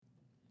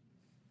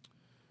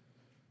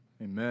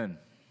Amen.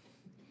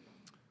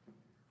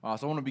 So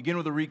I want to begin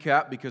with a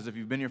recap because if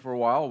you've been here for a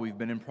while, we've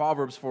been in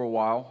Proverbs for a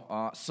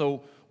while.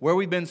 So where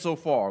we've been so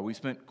far, we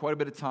spent quite a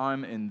bit of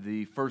time in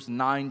the first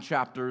 9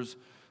 chapters,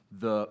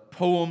 the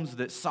poems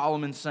that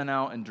Solomon sent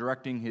out in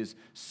directing his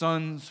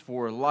sons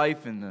for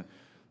life and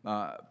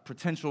the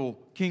potential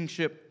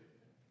kingship.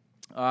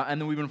 And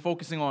then we've been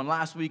focusing on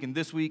last week and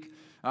this week.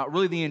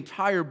 Really the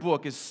entire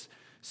book is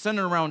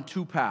centered around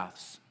 2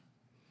 paths.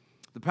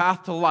 The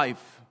path to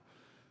life,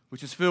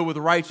 which is filled with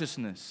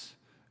righteousness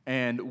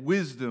and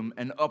wisdom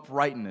and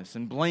uprightness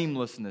and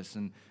blamelessness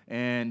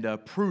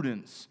and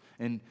prudence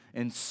and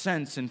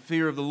sense and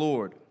fear of the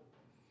Lord.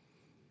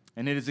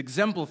 And it is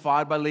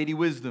exemplified by Lady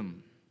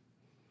Wisdom.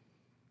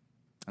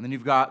 And then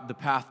you've got the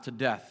path to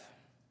death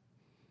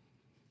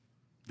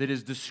that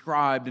is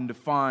described and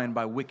defined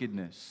by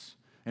wickedness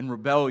and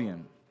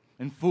rebellion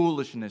and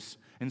foolishness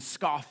and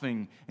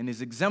scoffing and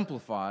is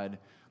exemplified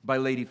by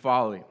Lady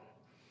Folly.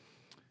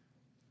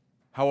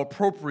 How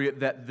appropriate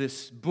that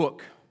this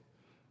book,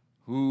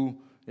 who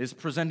is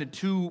presented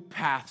 2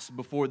 paths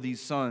before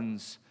these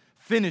sons,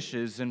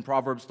 finishes in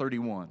Proverbs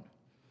 31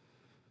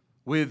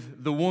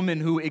 with the woman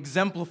who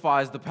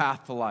exemplifies the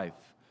path to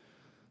life,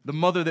 the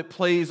mother that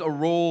plays a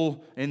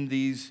role in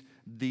these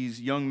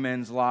young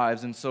men's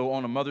lives. And so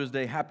on a Mother's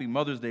Day, happy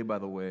Mother's Day, by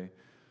the way,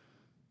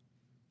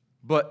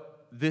 but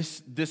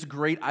this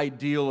great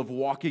ideal of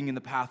walking in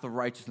the path of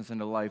righteousness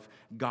into life,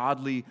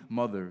 godly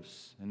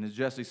mothers, and as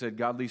Jesse said,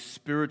 godly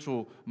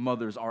spiritual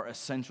mothers are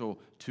essential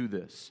to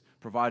this,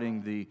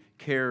 providing the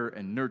care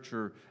and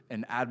nurture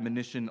and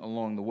admonition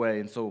along the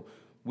way. And so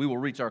we will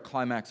reach our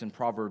climax in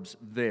Proverbs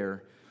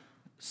there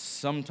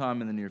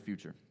sometime in the near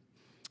future.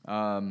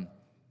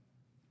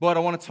 But I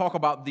want to talk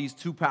about these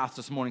 2 paths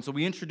this morning. So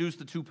we introduced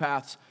the 2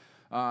 paths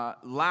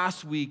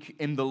last week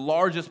in the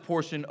largest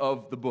portion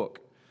of the book.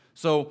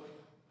 So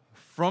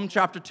from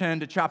chapter 10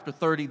 to chapter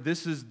 30,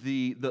 this is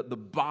the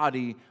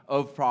body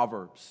of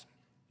Proverbs.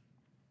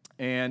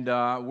 And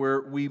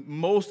where we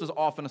most as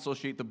often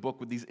associate the book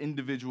with these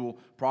individual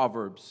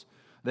proverbs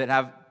that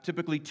have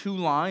typically 2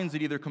 lines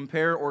that either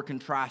compare or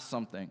contrast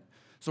something.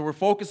 So we're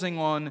focusing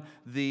on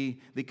the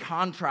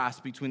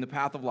contrast between the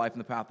path of life and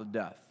the path of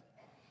death.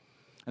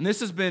 And this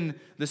has been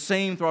the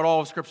same throughout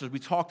all of Scriptures. We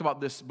talked about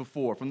this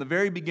before. From the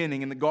very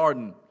beginning in the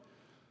garden,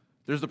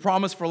 there's the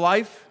promise for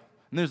life,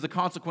 and there's the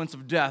consequence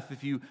of death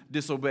if you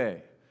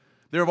disobey.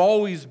 There have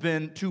always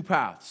been 2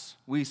 paths.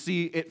 We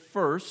see it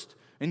first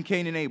in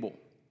Cain and Abel.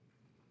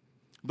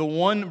 The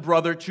one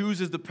brother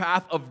chooses the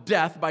path of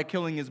death by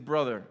killing his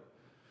brother.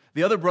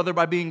 The other brother,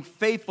 by being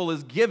faithful,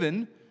 is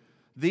given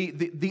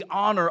the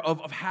honor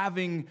of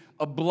having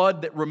a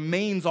blood that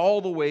remains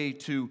all the way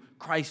to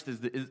Christ, as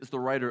the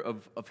writer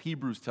of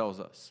Hebrews tells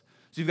us.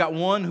 So you've got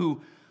one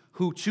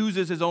who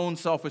chooses his own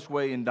selfish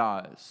way and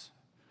dies.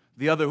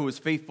 The other who is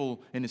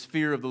faithful in his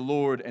fear of the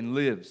Lord and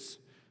lives.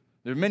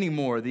 There are many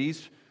more of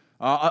these.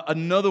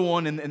 Another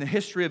one in the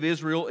history of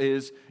Israel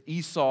is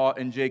Esau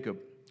and Jacob,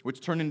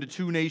 which turned into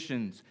 2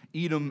 nations,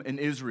 Edom and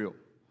Israel.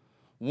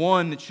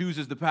 One that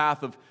chooses the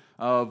path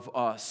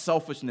of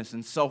selfishness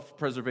and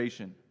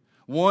self-preservation.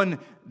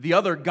 The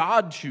other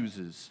God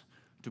chooses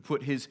to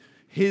put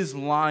his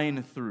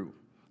line through,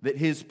 that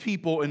his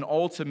people and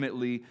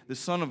ultimately the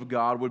Son of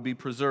God would be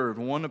preserved.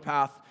 One a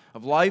path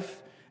of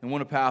life and one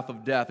a path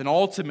of death. And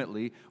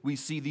ultimately, we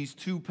see these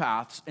 2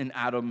 paths in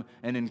Adam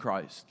and in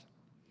Christ.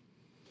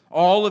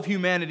 All of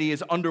humanity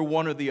is under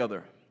one or the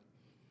other.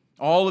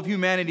 All of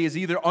humanity is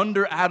either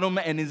under Adam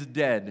and is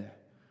dead,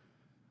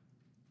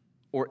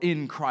 or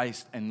in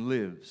Christ and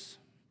lives.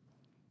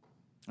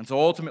 And so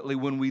ultimately,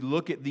 when we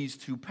look at these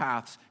 2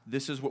 paths,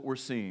 this is what we're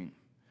seeing.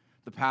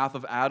 The path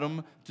of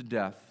Adam to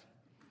death,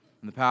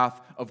 and the path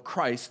of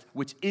Christ,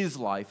 which is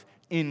life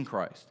in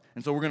Christ.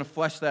 And so we're going to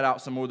flesh that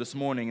out some more this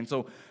morning. And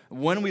so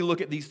when we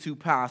look at these 2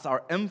 paths,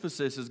 our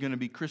emphasis is going to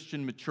be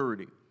Christian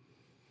maturity.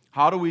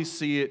 How do we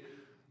see it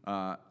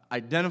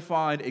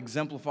identified,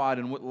 exemplified,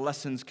 and what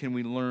lessons can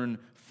we learn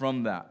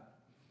from that?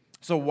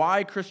 So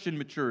why Christian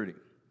maturity?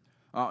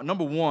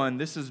 Number one,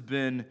 this has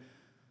been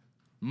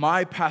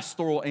my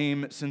pastoral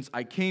aim since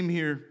I came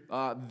here,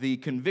 the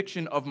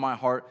conviction of my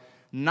heart,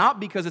 not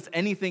because it's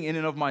anything in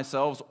and of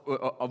myself,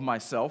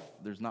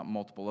 there's not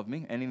multiple of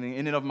me, anything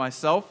in and of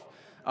myself,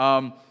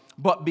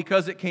 but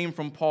because it came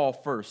from Paul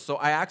first. So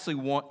I actually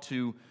want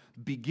to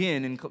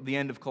begin in the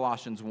end of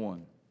Colossians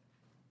 1.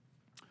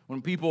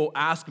 When people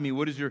ask me,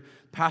 what is your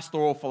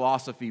pastoral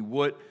philosophy?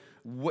 What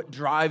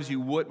drives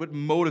you? What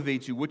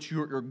motivates you? What's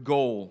your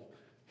goal?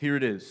 Here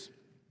it is.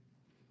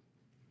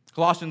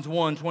 Colossians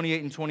 1,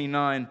 28 and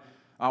 29.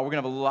 We're going to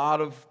have a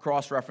lot of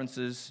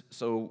cross-references,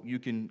 so you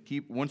can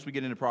once we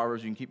get into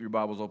Proverbs, you can keep your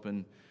Bibles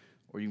open,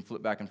 or you can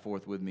flip back and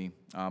forth with me,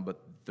 but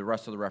the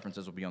rest of the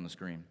references will be on the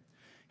screen.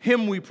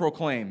 Him we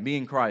proclaim,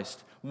 being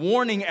Christ,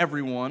 warning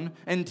everyone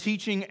and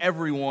teaching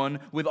everyone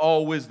with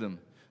all wisdom.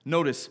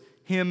 Notice,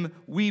 him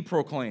we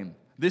proclaim.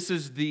 This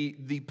is the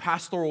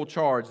pastoral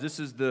charge. This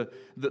is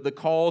the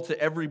call to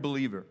every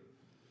believer.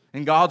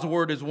 And God's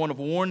word is one of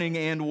warning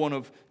and one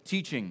of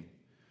teaching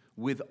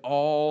with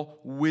all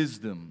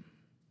wisdom.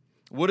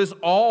 What does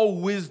all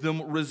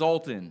wisdom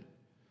result in?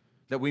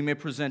 That we may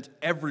present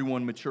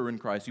everyone mature in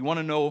Christ. You want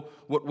to know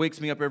what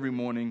wakes me up every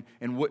morning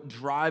and what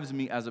drives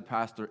me as a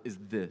pastor is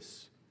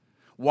this.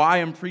 Why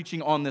I'm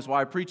preaching on this,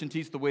 why I preach and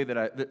teach the way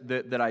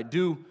that I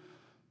do,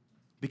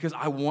 because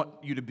I want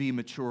you to be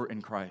mature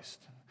in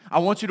Christ. I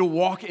want you to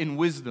walk in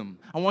wisdom.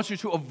 I want you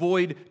to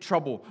avoid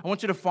trouble. I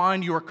want you to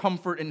find your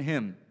comfort in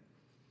Him.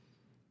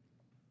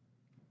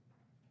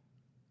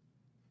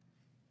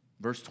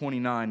 Verse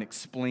 29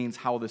 explains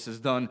how this is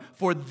done.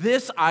 For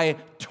this I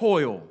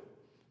toil.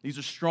 These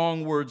are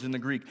strong words in the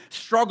Greek.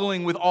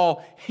 Struggling with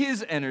all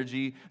His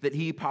energy that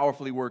He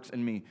powerfully works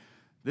in me.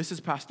 This is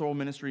pastoral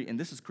ministry and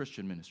this is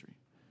Christian ministry.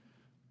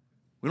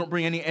 We don't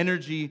bring any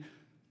energy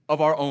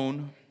of our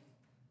own,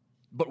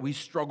 but we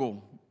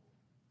struggle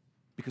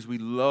because we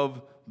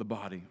love the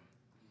body.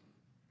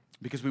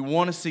 Because we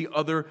want to see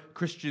other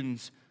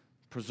Christians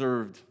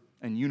preserved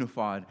and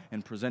unified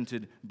and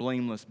presented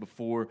blameless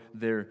before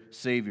their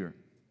Savior.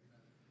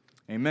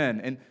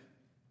 Amen. And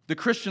the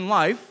Christian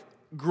life,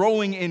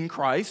 growing in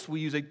Christ, we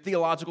use a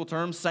theological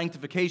term,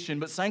 sanctification,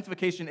 but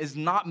sanctification is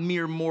not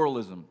mere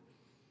moralism.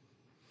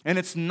 And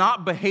it's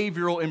not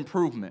behavioral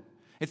improvement.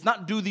 It's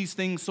not do these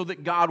things so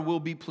that God will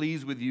be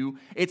pleased with you.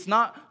 It's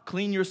not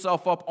clean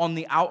yourself up on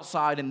the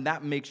outside and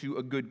that makes you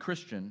a good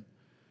Christian.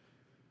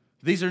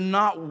 These are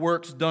not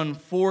works done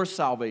for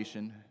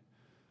salvation,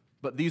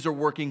 but these are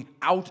working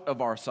out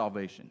of our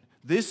salvation.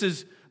 This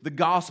is the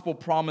gospel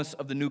promise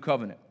of the new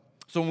covenant.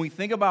 So when we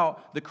think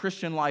about the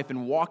Christian life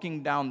and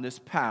walking down this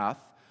path,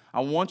 I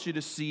want you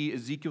to see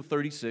Ezekiel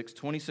 36,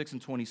 26,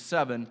 and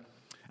 27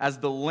 as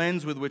the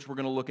lens with which we're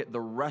going to look at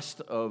the rest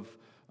of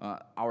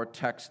our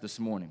text this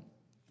morning.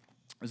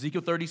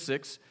 Ezekiel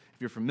 36, if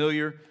you're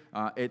familiar,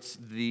 it's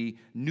the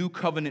new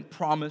covenant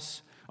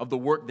promise of the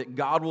work that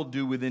God will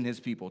do within His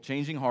people,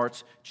 changing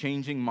hearts,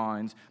 changing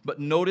minds. But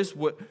notice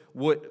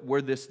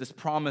where this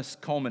promise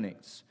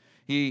culminates.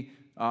 He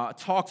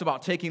talks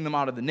about taking them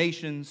out of the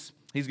nations.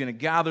 He's going to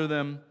gather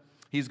them.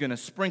 He's going to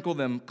sprinkle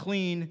them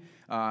clean.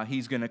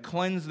 He's going to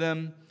cleanse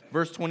them.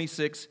 Verse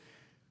 26,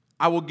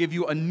 I will give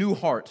you a new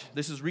heart.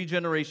 This is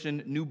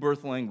regeneration, new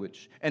birth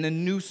language, and a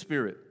new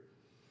spirit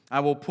I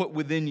will put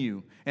within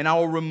you. And I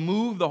will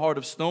remove the heart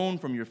of stone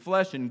from your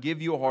flesh and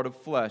give you a heart of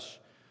flesh.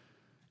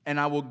 And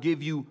I will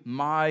give you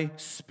my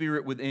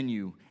spirit within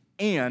you.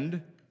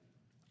 And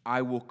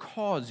I will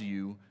cause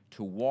you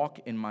to walk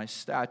in my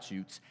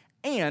statutes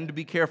and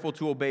be careful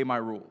to obey my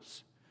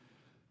rules.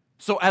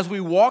 So as we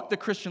walk the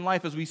Christian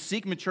life, as we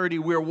seek maturity,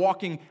 we're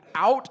walking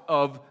out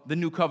of the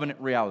new covenant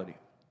reality.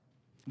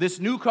 This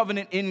new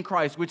covenant in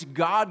Christ, which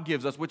God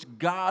gives us, which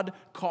God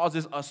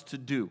causes us to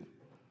do.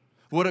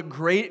 What a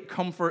great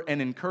comfort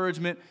and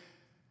encouragement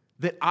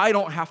that I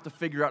don't have to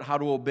figure out how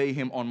to obey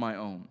Him on my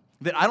own.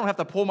 That I don't have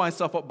to pull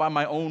myself up by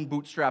my own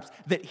bootstraps.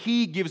 That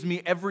He gives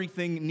me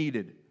everything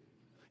needed.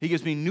 He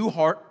gives me new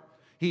heart.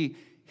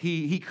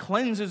 He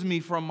cleanses me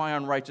from my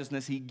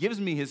unrighteousness. He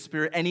gives me His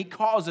Spirit, and He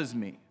causes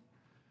me.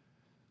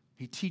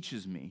 He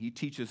teaches me. He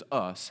teaches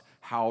us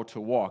how to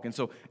walk. And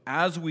so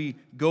as we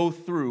go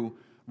through,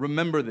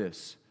 remember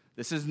this.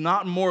 This is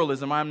not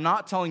moralism. I am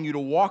not telling you to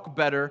walk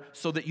better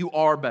so that you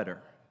are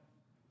better.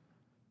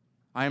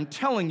 I am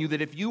telling you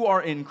that if you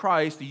are in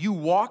Christ, you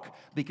walk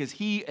because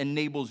He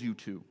enables you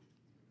to.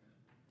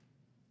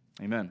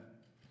 Amen.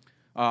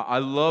 I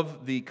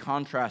love the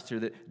contrast here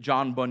that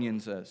John Bunyan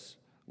says.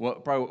 Well,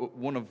 probably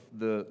one of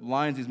the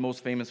lines he's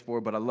most famous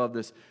for, but I love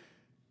this.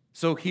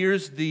 So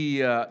here's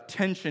the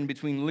tension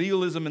between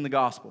legalism and the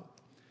gospel.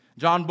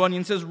 John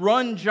Bunyan says,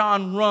 "Run,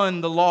 John,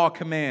 run, the law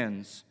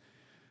commands,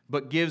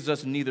 but gives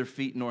us neither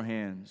feet nor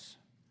hands.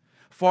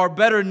 Far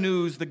better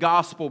news the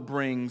gospel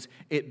brings.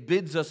 It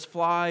bids us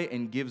fly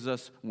and gives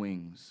us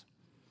wings."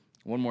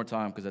 One more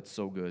time, because that's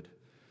so good.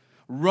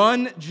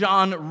 "Run,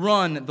 John,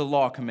 run, the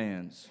law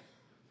commands,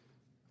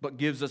 but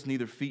gives us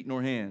neither feet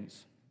nor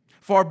hands.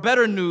 Far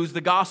better news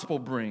the gospel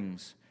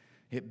brings.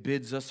 It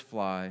bids us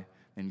fly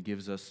and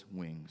gives us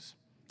wings."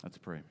 Let's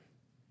pray.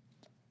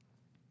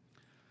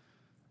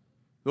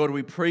 Lord,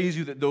 we praise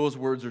you that those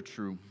words are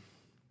true.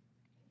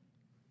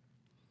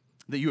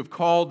 That you have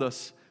called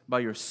us by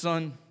your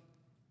Son.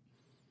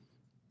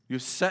 You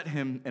have set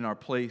Him in our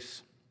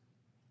place.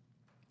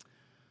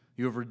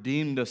 You have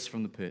redeemed us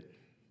from the pit.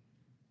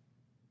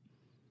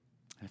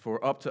 And if it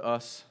were up to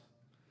us,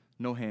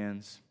 no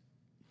hands,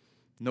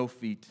 no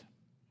feet,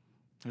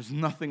 there's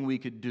nothing we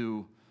could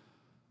do.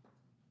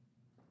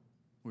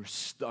 We're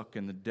stuck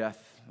in the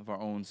death of our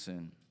own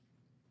sin.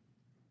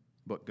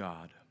 But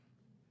God,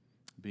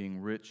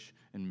 being rich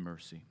in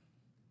mercy,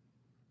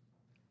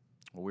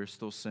 while we're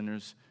still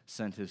sinners,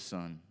 sent His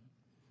Son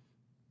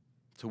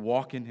to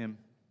walk in Him,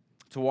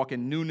 to walk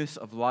in newness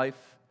of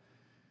life,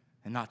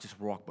 and not just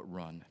walk but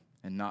run,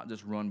 and not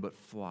just run but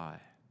fly,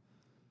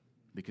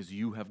 because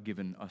you have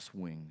given us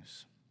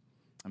wings.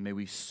 And may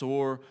we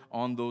soar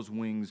on those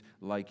wings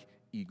like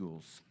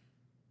eagles.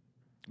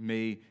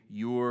 May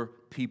your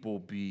people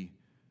be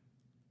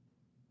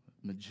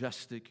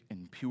majestic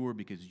and pure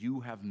because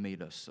you have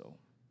made us so.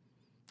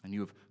 And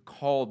you have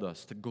called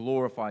us to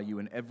glorify you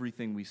in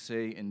everything we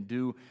say and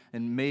do.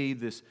 And may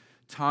this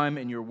time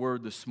in your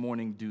word this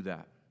morning do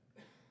that.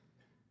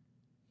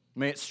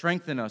 May it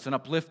strengthen us and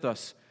uplift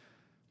us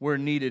where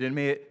needed. And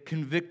may it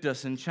convict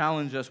us and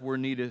challenge us where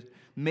needed.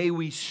 May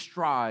we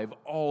strive,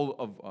 all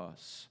of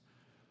us,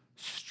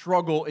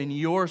 struggle in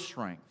your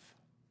strength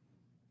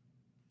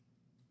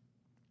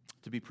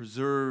to be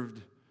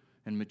preserved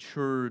and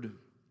matured,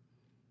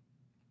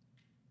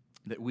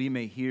 that we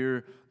may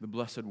hear the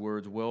blessed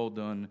words, well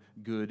done,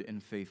 good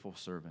and faithful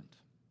servant.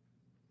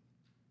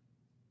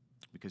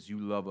 Because you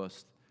love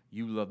us,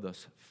 you loved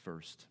us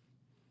first.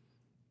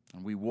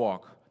 And we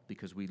walk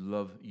because we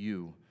love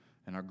you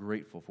and are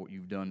grateful for what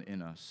you've done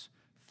in us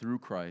through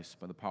Christ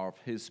by the power of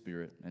his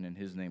Spirit, and in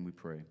his name we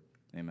pray.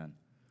 Amen.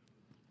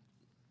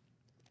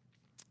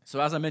 So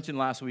as I mentioned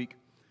last week,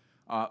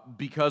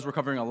 because we're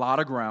covering a lot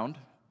of ground,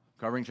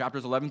 covering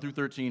chapters 11 through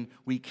 13,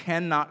 we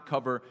cannot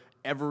cover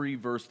every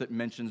verse that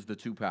mentions the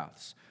two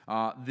paths.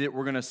 We're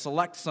going to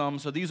select some,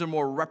 so these are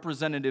more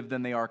representative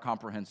than they are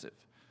comprehensive,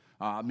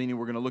 meaning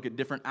we're going to look at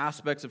different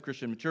aspects of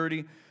Christian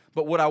maturity.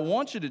 But what I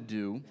want you to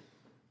do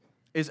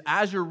is,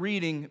 as you're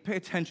reading, pay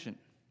attention,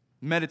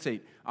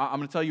 meditate. I'm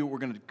going to tell you, we're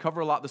going to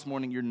cover a lot this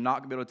morning. You're not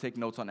going to be able to take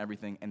notes on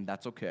everything, and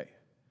that's okay.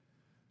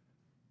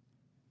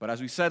 But as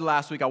we said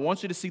last week, I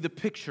want you to see the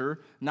picture,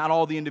 not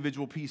all the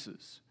individual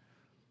pieces.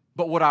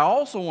 But what I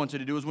also want you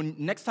to do is, when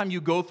next time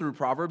you go through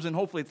Proverbs, and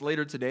hopefully it's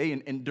later today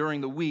and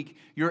during the week,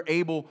 you're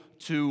able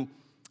to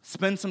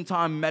spend some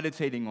time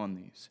meditating on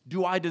these.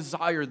 Do I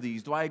desire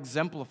these? Do I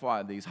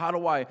exemplify these? How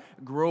do I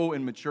grow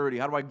in maturity?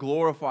 How do I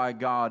glorify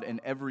God in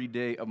every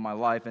day of my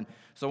life? And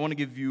so I want to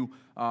give you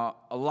a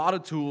lot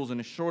of tools in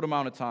a short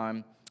amount of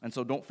time, and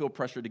so don't feel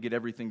pressured to get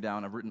everything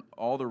down. I've written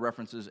all the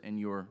references in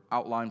your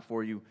outline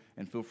for you,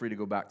 and feel free to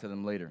go back to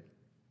them later.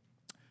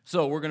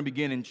 So we're going to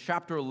begin in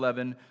chapter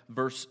 11,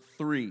 verse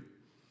 3.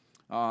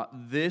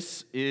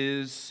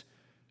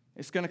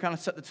 It's going to kind of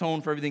set the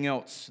tone for everything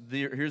else.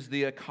 Here's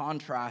the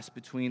contrast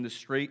between the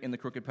straight and the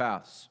crooked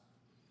paths.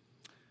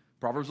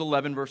 Proverbs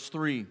 11, verse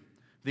 3.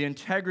 The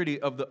integrity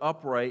of the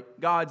upright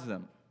guides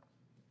them,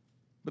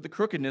 but the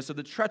crookedness of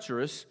the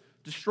treacherous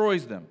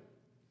destroys them.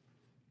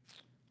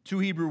 Two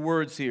Hebrew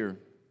words here.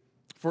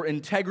 For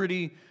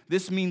integrity,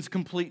 this means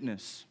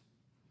completeness.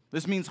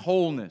 This means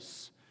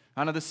wholeness.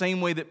 Kind of the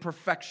same way that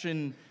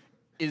perfection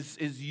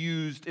is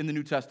used in the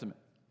New Testament.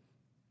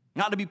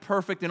 Not to be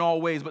perfect in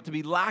all ways, but to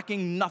be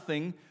lacking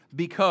nothing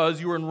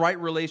because you are in right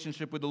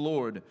relationship with the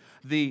Lord.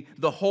 The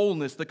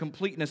wholeness, the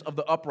completeness of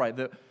the upright.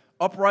 The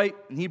upright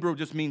in Hebrew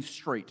just means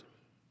straight.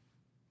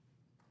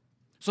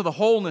 So the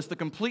wholeness, the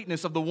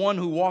completeness of the one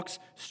who walks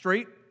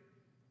straight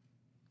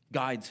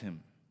guides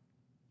him.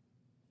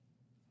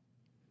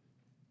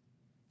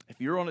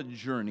 If you're on a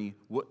journey,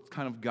 what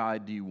kind of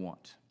guide do you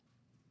want?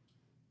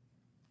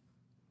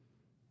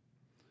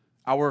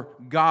 Our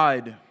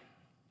guide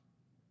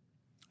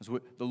is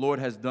what the Lord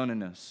has done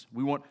in us.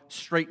 We want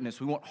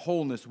straightness. We want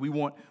wholeness. We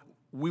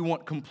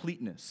want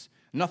completeness.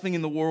 Nothing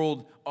in the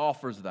world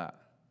offers that.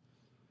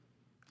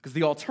 Because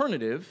the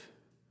alternative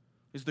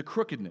is the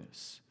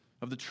crookedness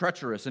of the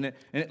treacherous, and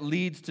it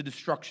leads to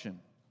destruction.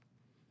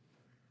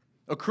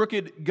 A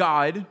crooked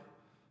guide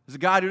is a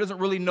guide who doesn't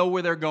really know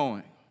where they're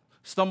going.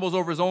 Stumbles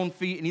over his own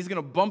feet, and he's going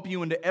to bump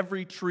you into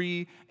every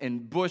tree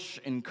and bush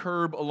and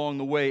curb along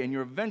the way, and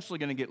you're eventually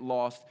going to get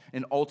lost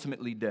and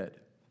ultimately dead.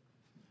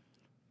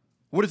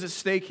 What is at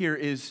stake here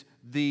is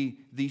the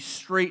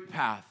straight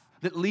path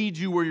that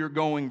leads you where you're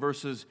going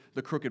versus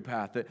the crooked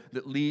path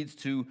that leads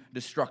to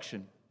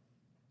destruction.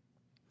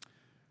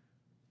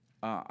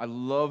 I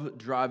love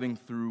driving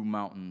through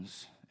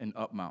mountains and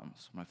up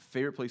mountains. My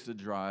favorite place to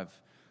drive,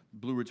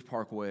 Blue Ridge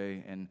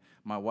Parkway, and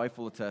my wife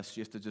will attest,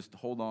 she has to just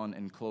hold on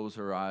and close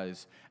her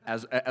eyes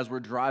as we're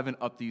driving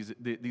up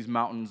these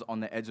mountains on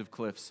the edge of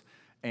cliffs.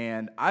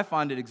 And I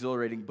find it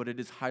exhilarating, but it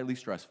is highly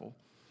stressful.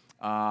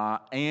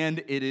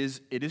 And it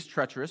is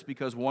treacherous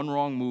because one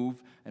wrong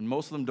move, and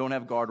most of them don't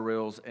have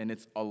guardrails, and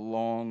it's a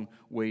long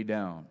way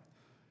down.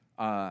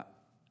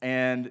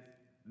 And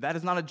that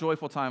is not a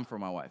joyful time for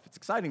my wife. It's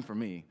exciting for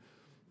me.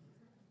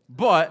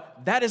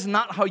 But that is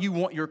not how you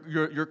want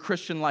your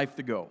Christian life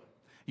to go.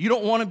 You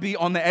don't want to be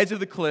on the edge of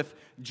the cliff,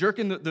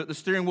 jerking the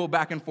steering wheel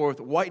back and forth,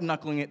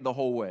 white-knuckling it the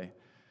whole way.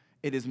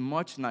 It is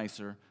much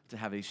nicer to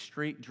have a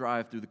straight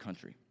drive through the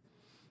country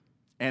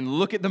and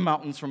look at the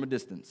mountains from a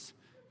distance.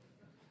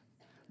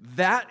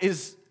 That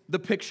is the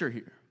picture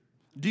here.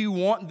 Do you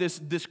want this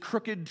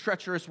crooked,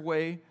 treacherous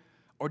way,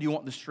 or do you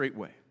want the straight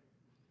way?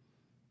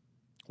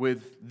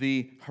 With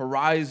the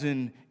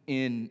horizon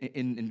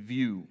in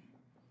view.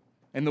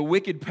 And the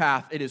wicked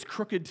path, it is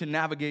crooked to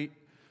navigate,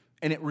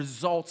 and it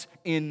results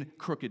in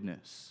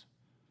crookedness.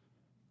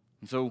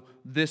 And so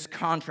this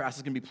contrast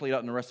is going to be played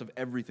out in the rest of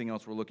everything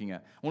else we're looking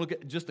at. I want to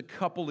look at just a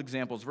couple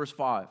examples. Verse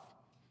 5.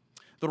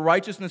 The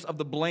righteousness of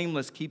the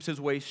blameless keeps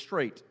his way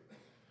straight,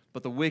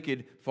 but the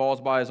wicked falls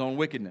by his own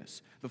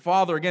wickedness. The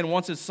father, again,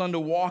 wants his son to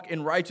walk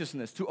in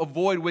righteousness, to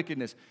avoid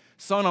wickedness.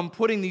 Son, I'm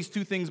putting these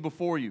two things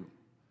before you.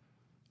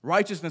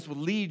 Righteousness will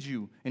lead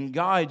you and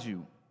guide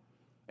you.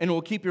 and it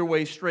will keep your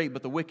way straight,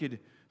 but the wicked,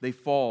 they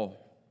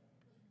fall,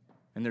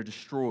 and they're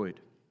destroyed.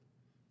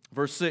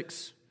 Verse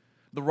 6,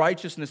 the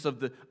righteousness of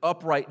the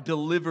upright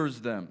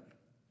delivers them.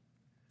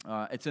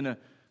 It's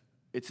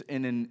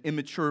in an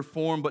immature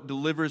form, but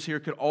delivers here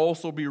could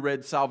also be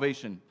read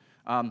salvation.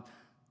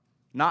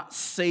 Not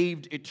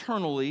saved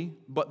eternally,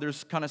 but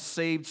there's kind of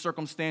saved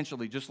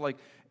circumstantially, just like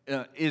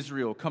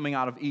Israel coming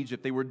out of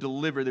Egypt. They were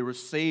delivered, they were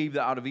saved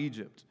out of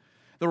Egypt.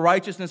 The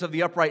righteousness of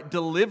the upright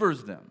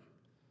delivers them.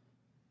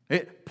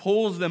 It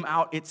pulls them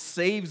out, it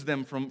saves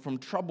them from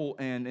trouble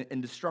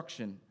and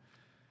destruction.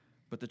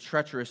 But the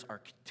treacherous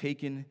are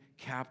taken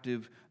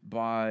captive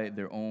by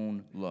their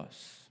own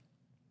lusts.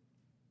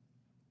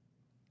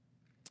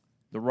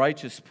 The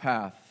righteous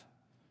path,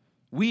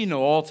 we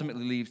know,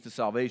 ultimately leads to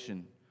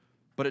salvation.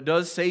 But it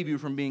does save you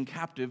from being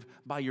captive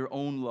by your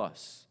own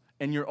lusts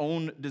and your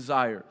own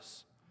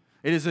desires.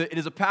 It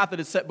is a path that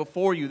is set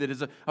before you, that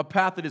is a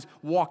path that is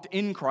walked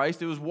in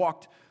Christ. It was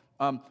walked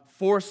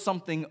for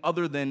something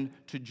other than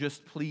to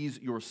just please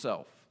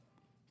yourself,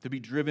 to be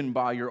driven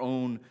by your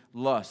own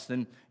lust.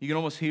 And you can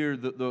almost hear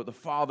the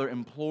Father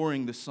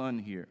imploring the Son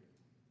here.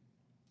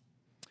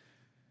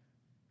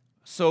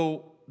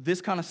 So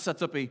this kind of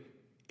sets up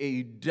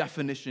a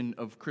definition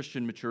of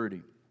Christian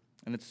maturity.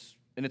 And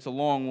it's a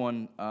long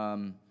one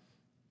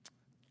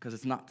because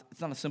it's not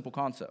a simple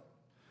concept.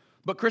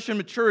 But Christian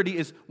maturity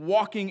is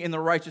walking in the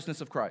righteousness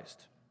of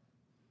Christ.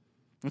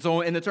 And so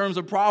in the terms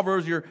of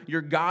Proverbs,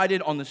 you're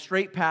guided on the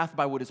straight path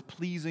by what is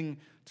pleasing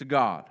to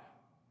God.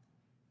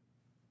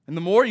 And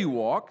the more you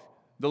walk,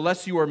 the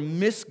less you are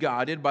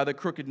misguided by the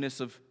crookedness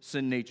of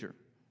sin nature.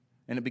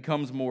 And it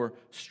becomes more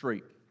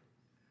straight.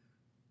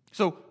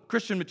 So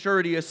Christian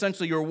maturity,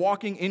 essentially you're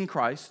walking in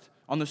Christ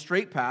on the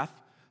straight path,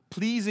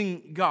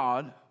 pleasing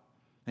God,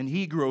 and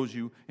He grows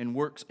you and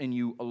works in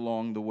you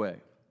along the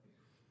way.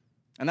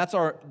 And that's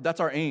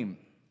our aim.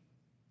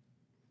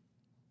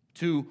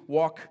 To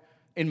walk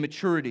in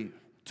maturity,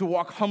 to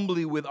walk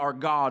humbly with our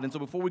God. And so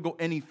before we go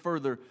any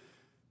further,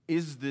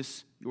 is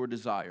this your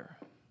desire?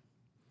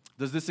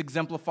 Does this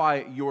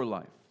exemplify your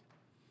life?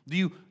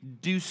 Do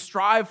you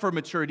strive for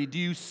maturity? Do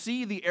you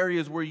see the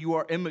areas where you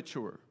are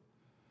immature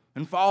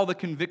and follow the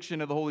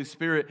conviction of the Holy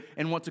Spirit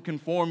and want to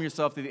conform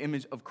yourself to the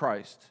image of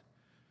Christ?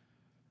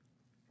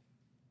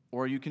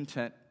 Or are you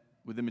content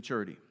with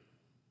immaturity?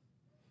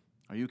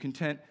 Are you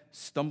content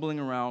stumbling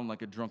around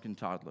like a drunken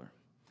toddler?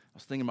 I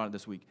was thinking about it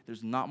this week.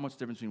 There's not much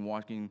difference between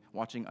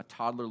watching a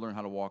toddler learn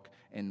how to walk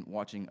and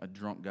watching a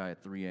drunk guy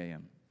at 3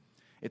 a.m.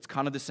 It's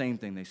kind of the same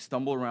thing. They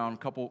stumble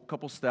around,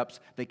 couple steps.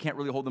 They can't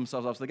really hold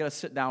themselves up, so they got to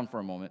sit down for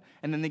a moment.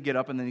 And then they get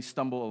up and then they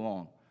stumble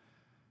along.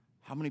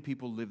 How many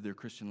people live their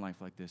Christian life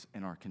like this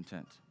and are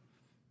content?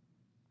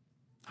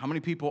 How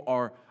many people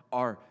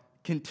are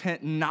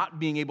content not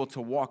being able to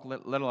walk,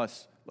 let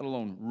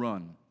alone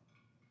run?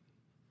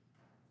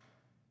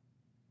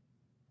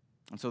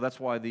 And so that's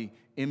why the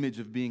image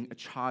of being a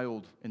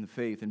child in the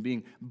faith and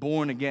being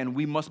born again,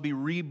 we must be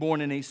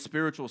reborn in a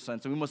spiritual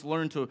sense, and we must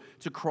learn to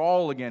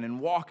crawl again and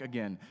walk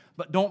again.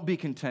 But don't be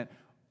content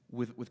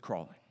with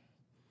crawling.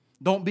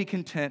 Don't be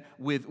content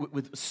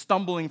with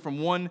stumbling from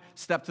one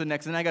step to the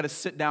next, and I got to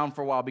sit down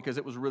for a while because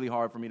it was really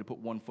hard for me to put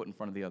one foot in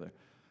front of the other.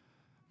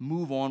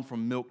 Move on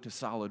from milk to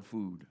solid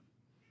food.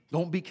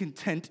 Don't be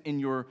content in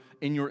your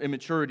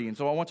immaturity. And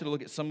so I want you to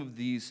look at some of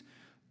these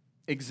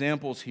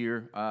examples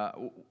here.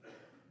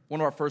 One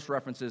of our first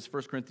references,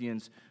 1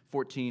 Corinthians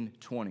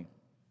 14:20.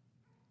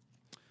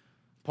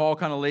 Paul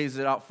kind of lays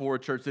it out for a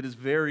church that is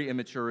very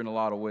immature in a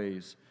lot of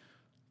ways.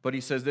 But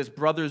he says this,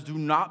 brothers, do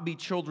not be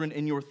children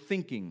in your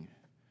thinking.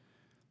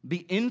 Be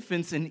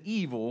infants in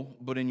evil,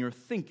 but in your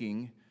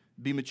thinking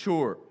be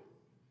mature.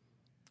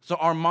 So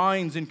our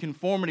minds in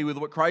conformity with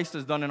what Christ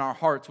has done in our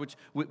hearts,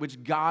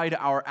 which guide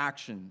our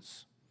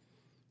actions.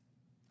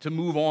 To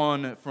move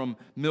on from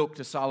milk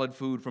to solid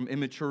food, from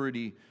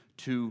immaturity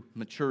to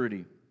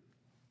maturity.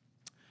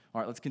 All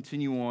right, let's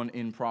continue on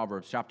in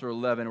Proverbs. Chapter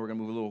 11, we're going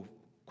to move a little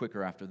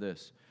quicker after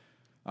this.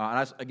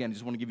 Again,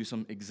 just want to give you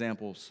some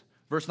examples.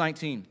 Verse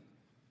 19.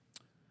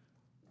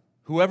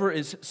 Whoever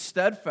is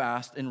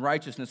steadfast in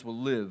righteousness will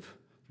live,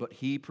 but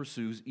he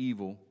pursues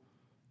evil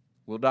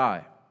will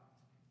die.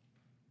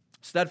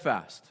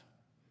 Steadfast.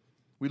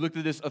 We looked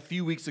at this a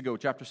few weeks ago,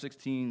 chapter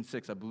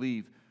 16:6, I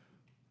believe,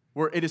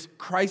 where it is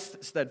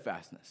Christ's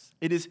steadfastness.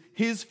 It is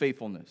His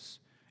faithfulness.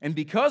 And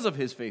because of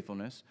His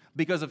faithfulness,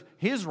 because of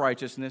His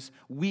righteousness,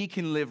 we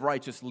can live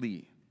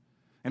righteously.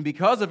 And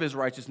because of His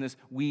righteousness,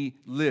 we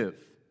live.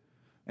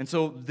 And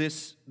so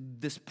this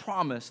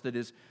promise that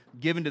is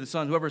given to the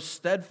Son, whoever is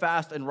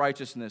steadfast in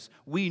righteousness,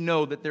 we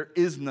know that there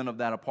is none of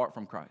that apart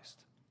from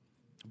Christ.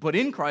 But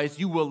in Christ,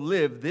 you will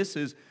live. This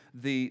is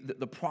the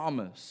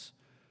promise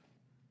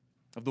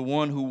of the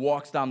one who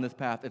walks down this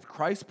path. If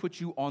Christ puts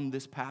you on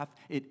this path,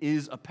 it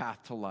is a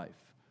path to life.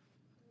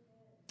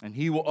 And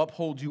He will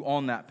uphold you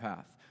on that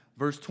path.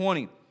 Verse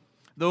 20,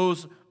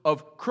 those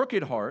of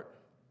crooked heart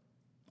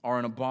are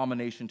an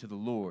abomination to the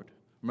Lord.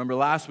 Remember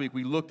last week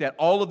we looked at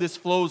all of this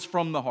flows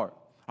from the heart.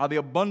 How the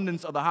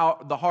abundance of the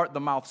heart, the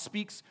mouth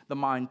speaks, the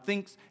mind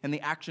thinks, and the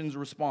actions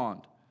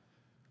respond.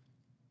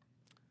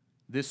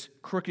 This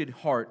crooked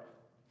heart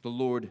the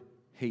Lord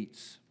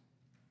hates.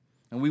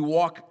 And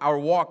our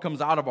walk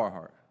comes out of our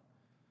heart.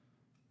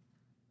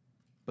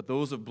 But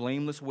those of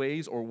blameless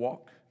ways or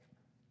walk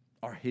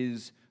are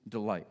his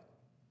delight.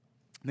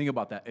 Think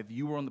about that. If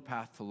you were on the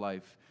path to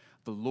life,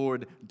 the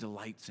Lord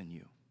delights in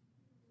you.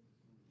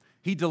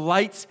 He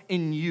delights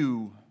in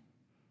you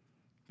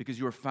because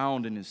you are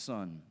found in his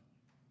Son.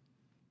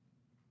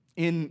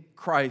 In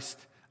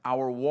Christ,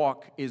 our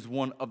walk is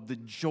one of the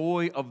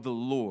joy of the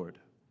Lord.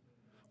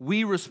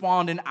 We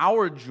respond in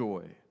our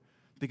joy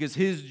because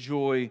his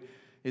joy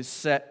is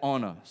set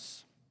on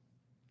us.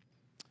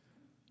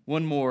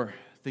 One more,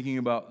 thinking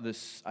about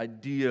this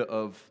idea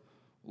of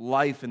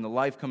life and the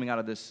life coming out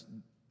of this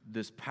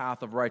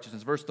path of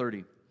righteousness. Verse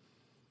 30.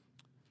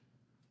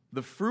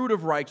 The fruit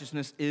of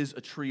righteousness is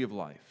a tree of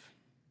life,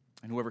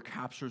 and whoever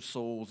captures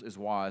souls is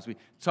wise. We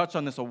touched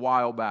on this a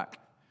while back,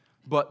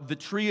 but the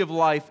tree of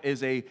life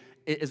is a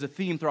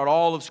theme throughout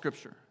all of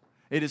Scripture.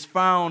 It is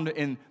found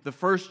in the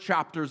first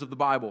chapters of the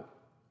Bible.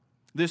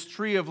 This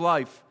tree of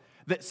life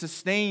that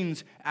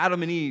sustains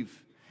Adam and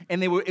Eve,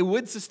 and it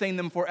would sustain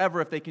them forever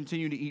if they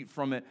continue to eat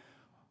from it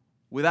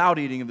without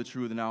eating of the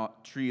tree of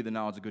the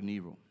knowledge of good and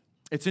evil.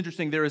 It's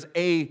interesting, there is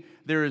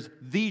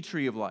the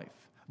tree of life,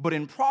 but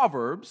in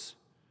Proverbs,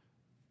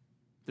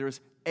 there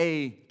is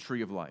a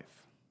tree of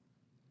life.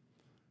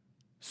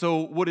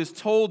 So what is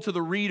told to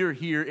the reader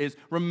here is,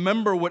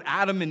 remember what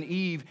Adam and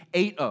Eve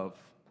ate of,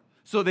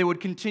 so they would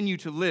continue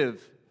to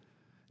live.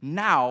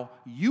 Now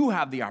you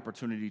have the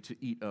opportunity to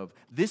eat of.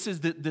 This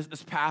is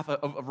this path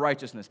of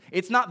righteousness.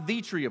 It's not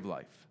the tree of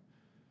life,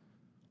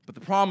 but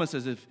the promise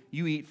is if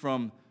you eat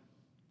from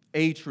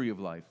a tree of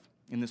life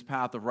in this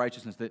path of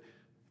righteousness, that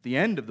at the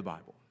end of the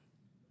Bible,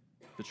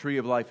 the tree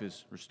of life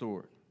is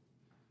restored.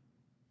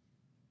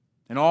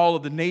 And all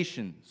of the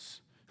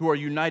nations who are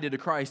united to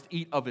Christ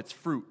eat of its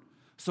fruit.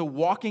 So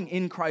walking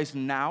in Christ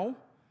now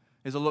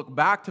is a look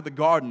back to the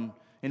garden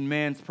in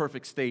man's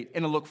perfect state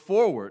and a look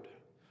forward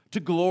to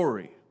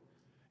glory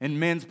in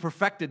man's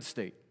perfected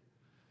state.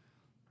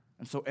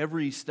 And so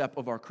every step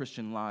of our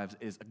Christian lives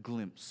is a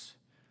glimpse,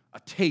 a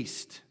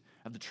taste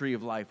of the tree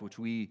of life, which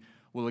we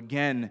will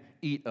again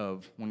eat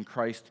of when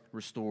Christ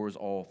restores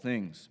all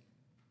things.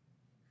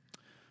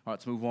 All right,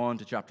 let's move on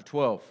to chapter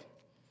 12.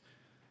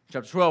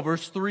 Chapter 12,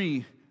 verse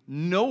 3,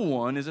 no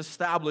one is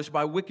established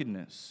by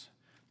wickedness,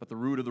 but the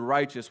root of the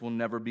righteous will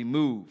never be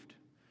moved.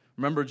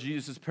 Remember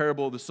Jesus'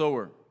 parable of the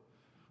sower,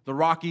 the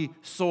rocky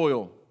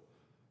soil.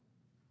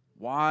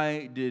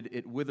 Why did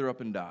it wither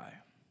up and die?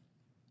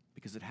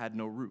 Because it had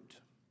no root.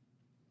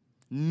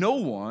 No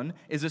one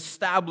is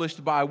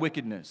established by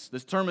wickedness.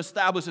 This term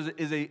established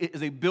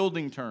is a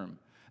building term.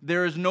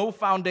 There is no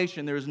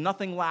foundation. There is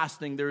nothing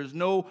lasting. There is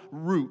no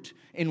root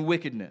in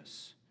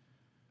wickedness.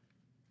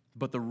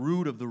 But the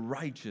root of the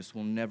righteous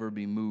will never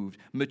be moved.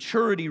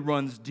 Maturity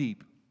runs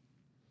deep.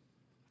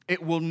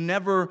 It will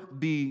never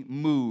be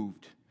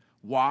moved.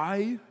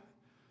 Why?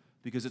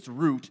 Because its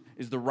root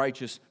is the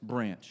righteous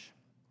branch.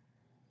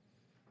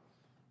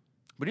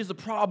 But here's the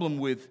problem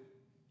with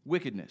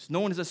wickedness.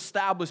 No one is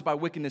established by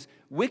wickedness.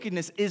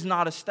 Wickedness is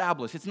not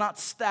established. It's not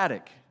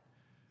static.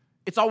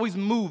 It's always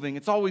moving.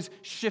 It's always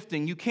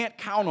shifting. You can't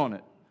count on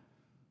it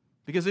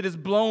because it is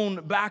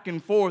blown back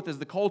and forth as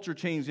the culture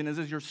changes and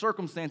as your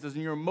circumstances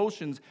and your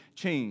emotions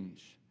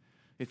change.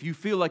 If you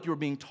feel like you're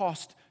being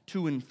tossed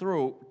to and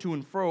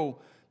fro,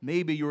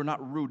 maybe you're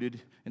not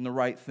rooted in the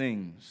right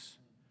things.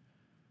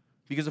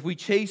 Because if we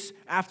chase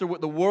after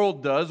what the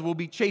world does, we'll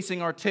be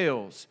chasing our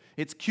tails.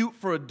 It's cute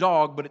for a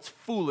dog, but it's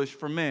foolish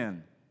for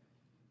man.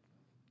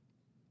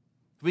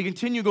 If we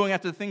continue going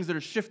after the things that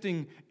are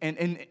shifting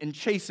and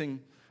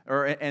chasing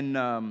and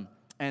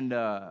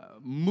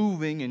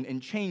moving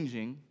and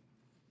changing,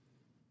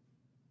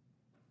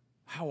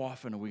 how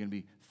often are we going to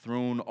be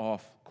thrown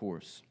off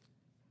course?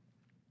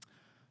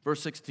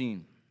 Verse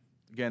 16.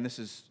 Again, this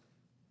is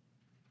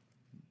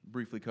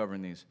briefly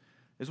covering these.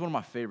 This is one of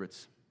my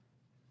favorites.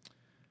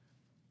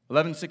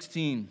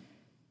 11:16.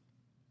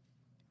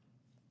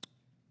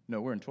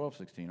 No, we're in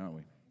 12:16, aren't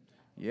we?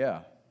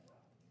 Yeah.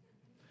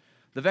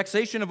 The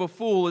vexation of a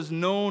fool is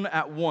known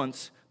at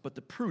once, but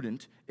the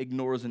prudent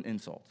ignores an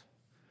insult.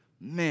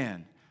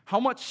 Man, how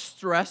much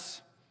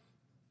stress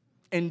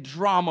and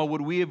drama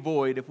would we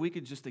avoid if we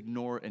could just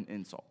ignore an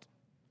insult?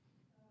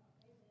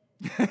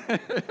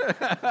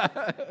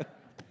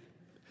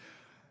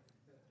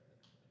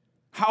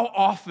 How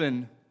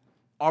often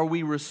are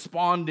we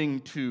responding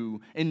to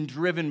and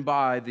driven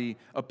by the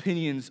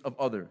opinions of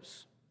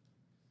others?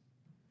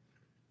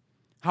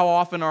 How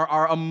often are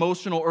our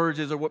emotional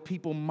urges or what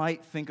people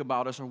might think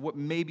about us or what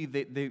maybe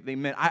they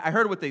meant? I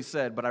heard what they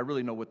said, but I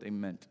really know what they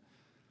meant.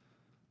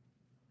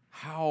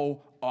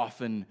 How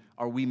often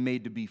are we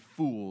made to be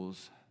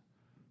fools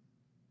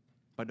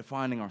by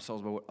defining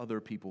ourselves by what other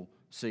people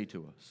say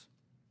to us?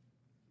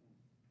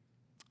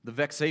 The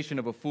vexation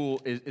of a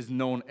fool is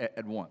known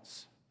at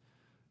once.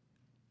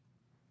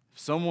 If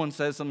someone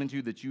says something to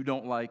you that you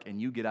don't like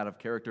and you get out of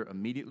character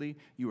immediately,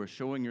 you are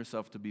showing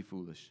yourself to be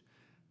foolish.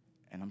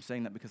 And I'm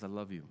saying that because I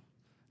love you.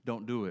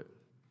 Don't do it.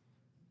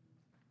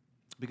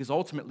 Because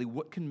ultimately,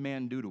 what can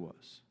man do to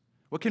us?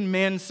 What can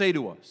man say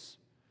to us?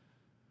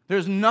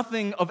 There's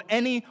nothing of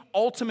any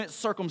ultimate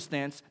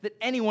circumstance that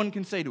anyone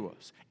can say to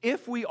us.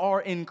 If we are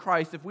in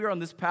Christ, if we are on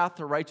this path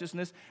to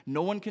righteousness,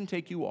 no one can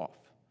take you off.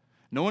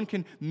 No one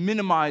can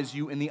minimize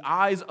you in the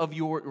eyes of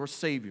your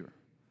Savior.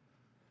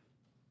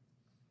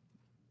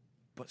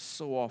 But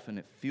so often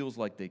it feels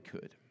like they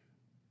could.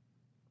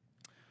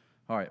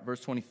 All right,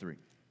 verse 23.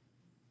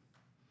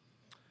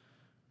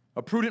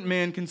 A prudent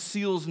man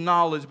conceals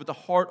knowledge, but the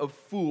heart of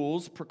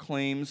fools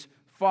proclaims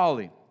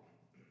folly.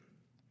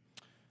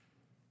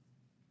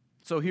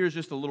 So here's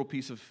just a little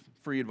piece of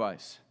free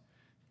advice.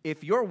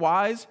 If you're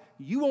wise,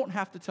 you won't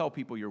have to tell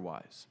people you're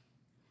wise.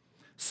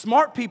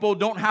 Smart people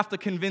don't have to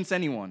convince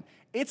anyone.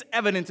 It's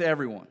evident to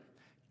everyone.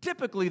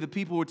 Typically, the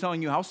people who are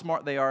telling you how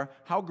smart they are,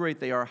 how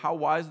great they are, how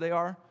wise they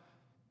are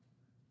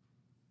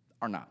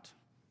not.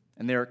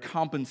 And they're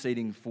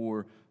compensating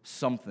for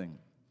something.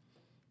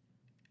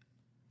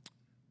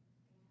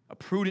 A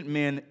prudent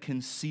man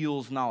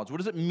conceals knowledge. What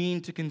does it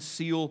mean to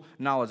conceal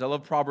knowledge? I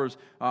love Proverbs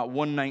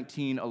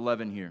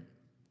 1:19-11 here.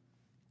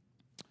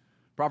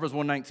 Proverbs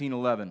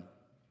 1:19-11.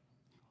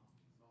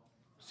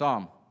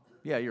 Psalm.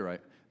 Yeah, you're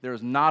right. There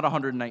is not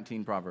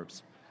 119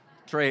 Proverbs.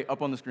 Trey,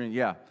 up on the screen.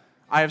 Yeah.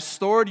 I have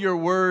stored your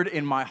word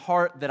in my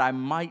heart that I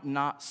might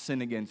not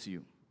sin against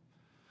you.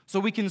 So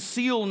we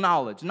conceal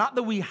knowledge. Not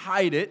that we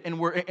hide it and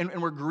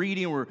we're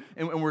greedy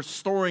and we're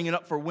storing it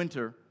up for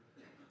winter.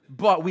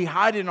 But we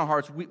hide it in our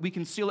hearts. We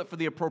conceal it for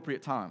the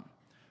appropriate time.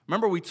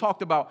 Remember, we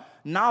talked about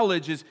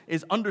knowledge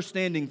is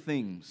understanding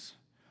things.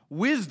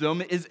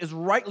 Wisdom is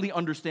rightly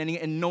understanding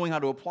it and knowing how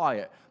to apply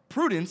it.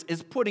 Prudence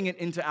is putting it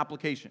into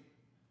application.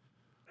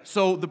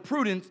 So the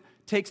prudent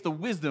takes the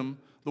wisdom,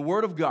 the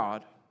word of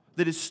God,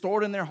 that is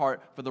stored in their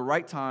heart for the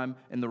right time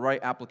and the right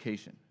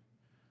application.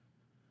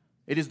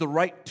 It is the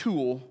right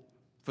tool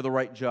for the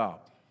right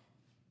job.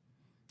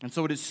 And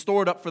so it is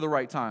stored up for the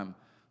right time.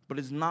 But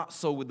it's not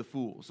so with the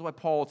fools. That's why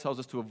Paul tells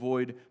us to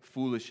avoid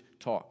foolish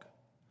talk.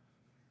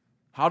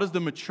 How does the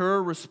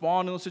mature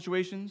respond in those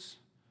situations?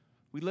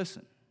 We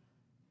listen.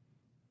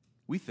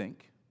 We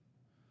think.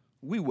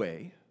 We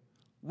weigh.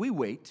 We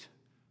wait.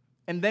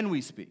 And then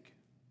we speak.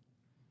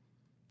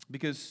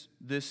 Because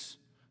this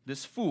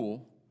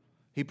fool,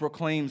 he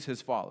proclaims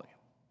his folly.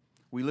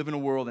 We live in a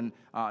world, and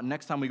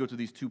next time we go to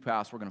these two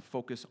paths, we're going to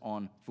focus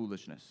on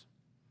foolishness.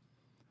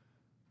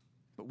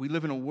 But we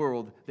live in a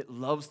world that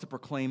loves to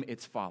proclaim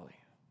its folly.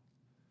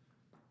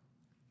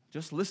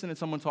 Just listen to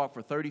someone talk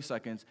for 30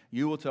 seconds.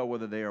 You will tell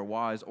whether they are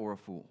wise or a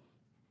fool.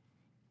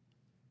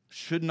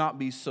 Should not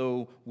be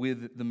so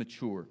with the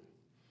mature.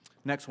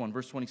 Next one,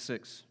 verse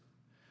 26.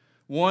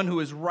 One who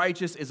is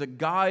righteous is a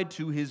guide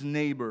to his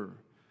neighbor,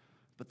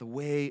 but the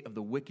way of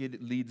the wicked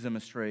leads them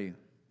astray.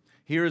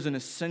 Here is an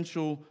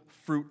essential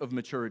fruit of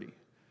maturity.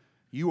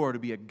 You are to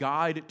be a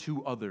guide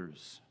to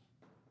others.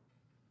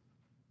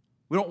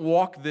 We don't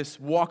walk this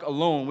walk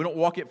alone. We don't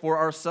walk it for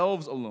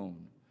ourselves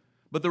alone.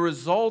 But the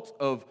result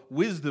of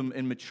wisdom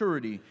and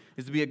maturity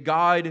is to be a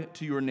guide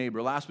to your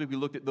neighbor. Last week we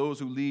looked at those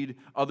who lead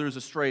others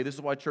astray. This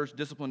is why church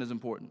discipline is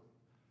important.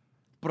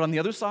 But on the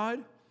other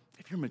side,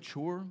 if you're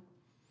mature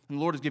and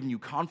the Lord has given you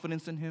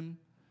confidence in Him,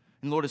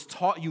 and the Lord has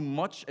taught you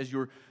much as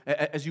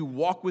you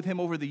walk with Him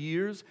over the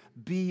years,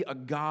 be a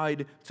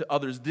guide to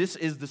others. This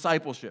is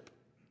discipleship.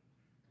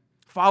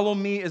 Follow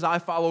me as I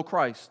follow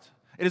Christ.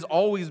 It has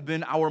always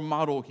been our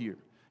model here.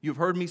 You've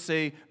heard me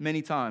say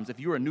many times, if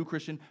you're a new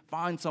Christian,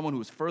 find someone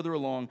who is further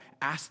along,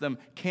 ask them,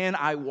 can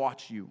I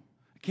watch you?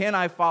 Can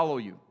I follow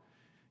you?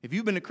 If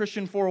you've been a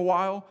Christian for a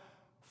while,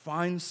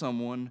 find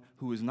someone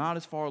who is not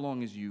as far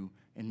along as you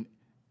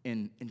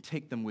and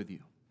take them with you.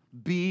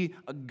 Be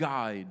a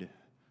guide.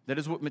 That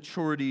is what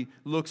maturity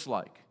looks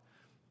like.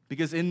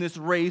 Because in this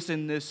race,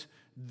 in this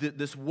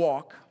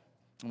walk,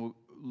 and we'll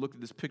look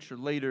at this picture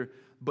later,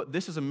 but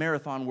this is a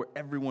marathon where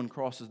everyone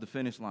crosses the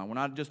finish line. We're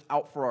not just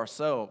out for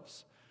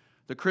ourselves.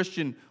 The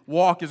Christian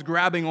walk is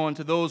grabbing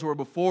onto those who are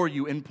before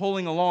you and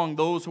pulling along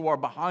those who are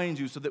behind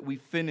you so that we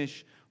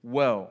finish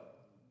well.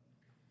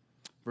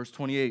 Verse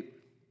 28,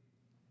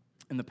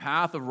 in the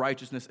path of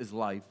righteousness is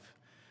life,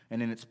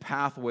 and in its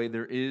pathway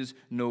there is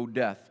no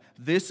death.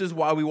 This is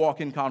why we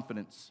walk in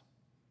confidence.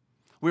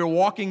 We are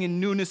walking in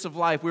newness of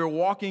life. We are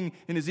walking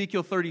in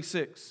Ezekiel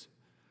 36.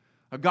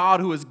 A God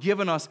who has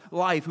given us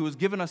life, who has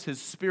given us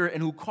His Spirit,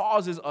 and who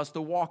causes us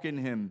to walk in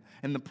Him.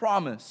 And the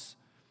promise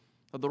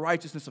of the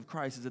righteousness of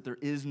Christ is that there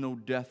is no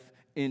death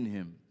in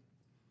Him.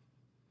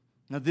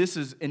 Now, this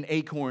is an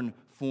acorn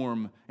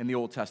form in the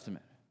Old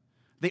Testament.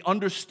 They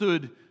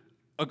understood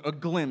a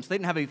glimpse. They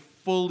didn't have a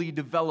fully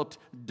developed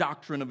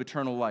doctrine of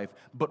eternal life,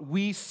 but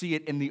we see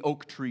it in the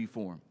oak tree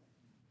form.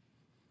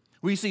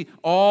 We see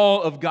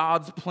all of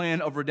God's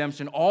plan of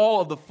redemption,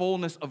 all of the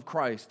fullness of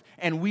Christ.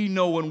 And we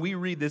know when we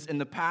read this, in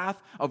the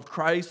path of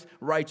Christ's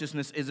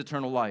righteousness is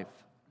eternal life.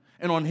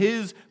 And on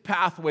His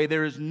pathway,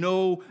 there is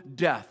no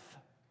death,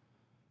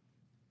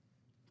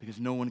 because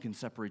no one can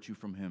separate you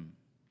from Him.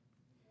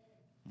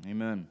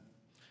 Amen.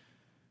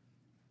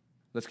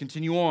 Let's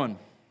continue on.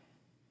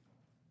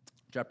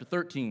 Chapter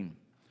 13,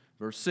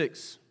 verse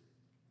 6.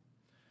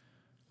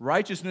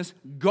 Righteousness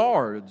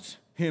guards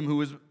him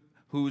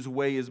whose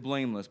way is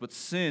blameless, but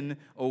sin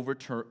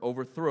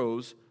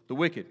overthrows the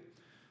wicked.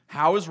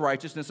 How is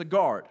righteousness a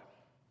guard?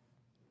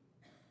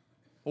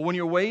 Well, when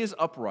your way is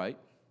upright,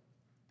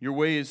 your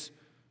way is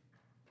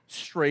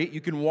straight,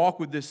 you can walk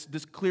with this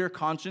clear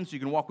conscience, you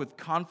can walk with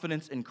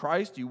confidence in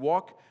Christ, you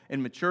walk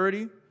in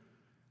maturity.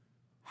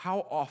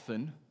 How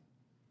often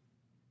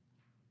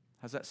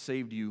has that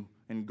saved you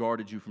and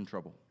guarded you from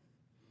trouble?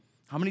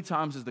 How many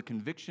times has the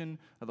conviction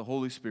of the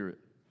Holy Spirit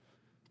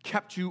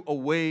kept you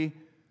away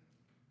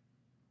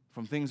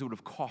from things that would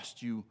have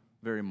cost you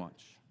very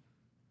much?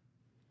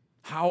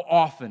 How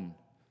often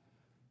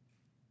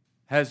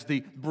has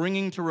the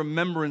bringing to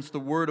remembrance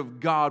the Word of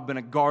God been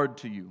a guard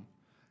to you?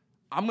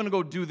 I'm going to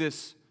go do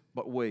this,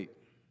 but wait.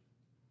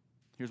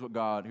 Here's where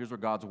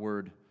God's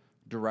Word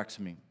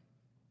directs me.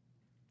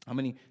 How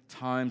many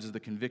times has the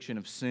conviction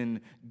of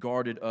sin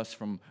guarded us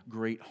from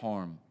great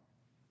harm?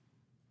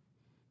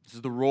 This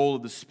is the role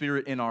of the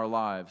Spirit in our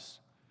lives.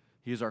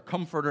 He is our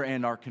comforter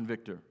and our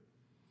convictor,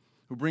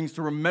 who brings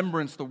to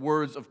remembrance the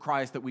words of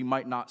Christ that we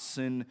might not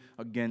sin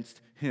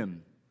against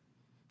Him.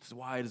 This is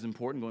why it is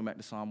important, going back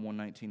to Psalm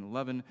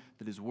 119:11,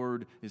 that His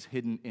Word is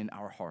hidden in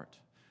our heart,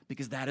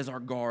 because that is our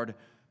guard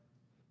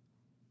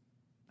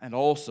and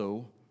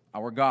also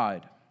our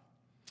guide.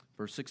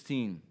 Verse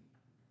 16.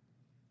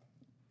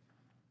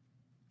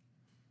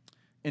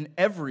 In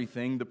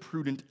everything the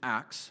prudent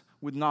acts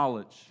with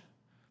knowledge,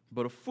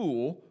 but a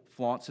fool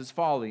flaunts his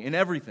folly. In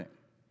everything.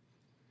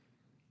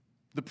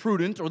 The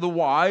prudent or the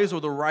wise or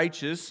the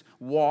righteous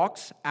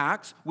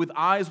acts with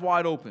eyes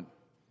wide open.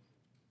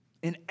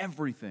 In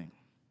everything.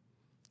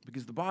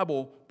 Because the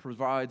Bible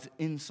provides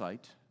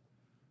insight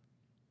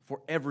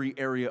for every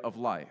area of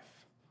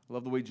life. I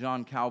love the way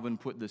John Calvin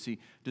put this. He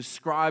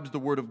describes the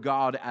Word of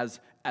God as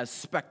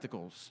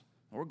spectacles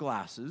or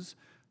glasses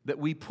that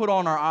we put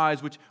on our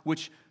eyes,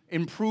 which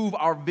improve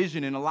our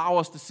vision and allow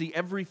us to see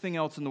everything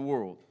else in the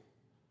world.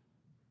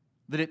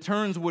 That it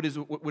turns what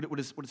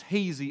is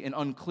hazy and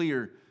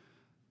unclear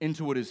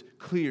into what is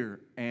clear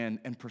and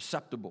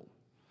perceptible.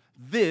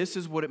 This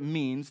is what it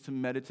means to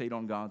meditate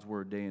on God's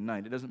Word day and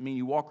night. It doesn't mean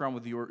you walk around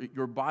with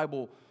your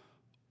Bible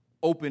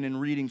open and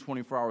reading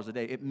 24 hours a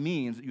day. It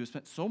means that you have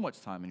spent so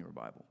much time in your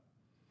Bible.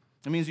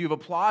 It means you've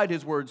applied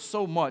His Word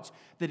so much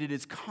that it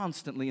is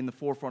constantly in the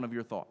forefront of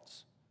your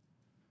thoughts.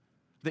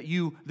 That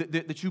you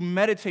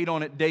meditate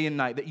on it day and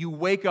night. That you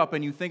wake up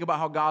and you think about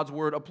how God's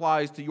Word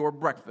applies to your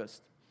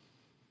breakfast.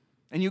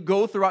 And you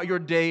go throughout your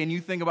day and you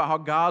think about how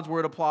God's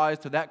Word applies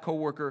to that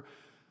coworker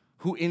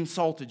who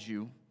insulted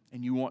you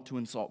and you want to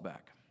insult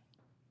back.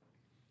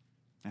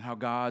 And how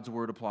God's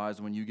Word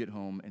applies when you get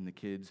home and the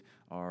kids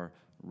are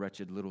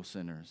wretched little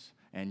sinners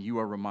and you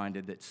are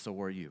reminded that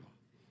so are you.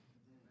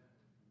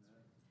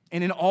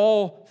 And in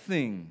all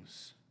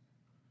things,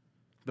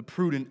 the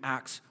prudent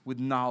acts with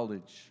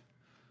knowledge,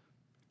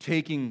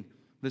 taking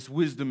this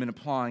wisdom and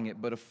applying it,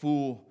 but a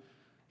fool,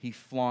 he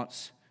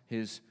flaunts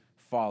his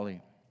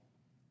folly.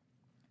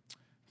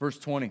 Verse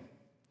 20,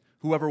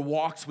 whoever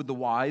walks with the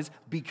wise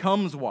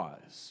becomes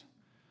wise,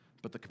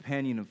 but the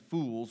companion of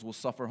fools will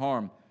suffer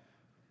harm.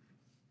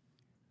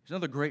 There's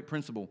another great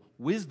principle.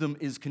 Wisdom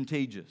is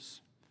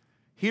contagious.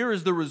 Here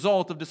is the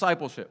result of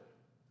discipleship.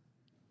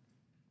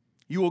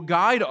 You will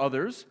guide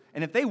others,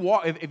 and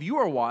if you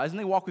are wise and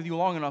they walk with you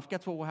long enough,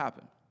 guess what will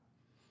happen?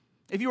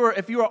 If you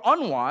are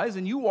unwise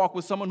and you walk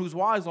with someone who's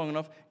wise long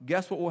enough,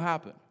 guess what will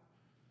happen?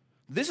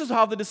 This is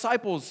how the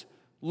disciples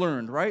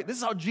learned, right? This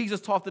is how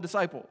Jesus taught the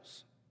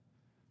disciples.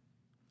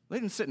 They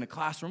didn't sit in a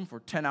classroom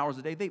for 10 hours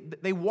a day.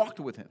 They walked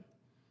with Him.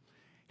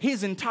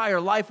 His entire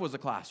life was a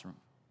classroom.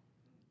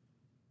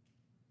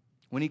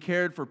 When He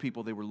cared for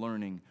people, they were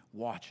learning,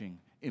 watching,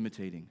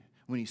 imitating.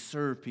 When He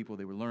served people,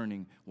 they were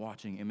learning,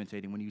 watching,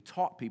 imitating. When He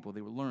taught people,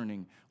 they were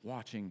learning,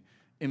 watching,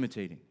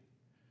 imitating.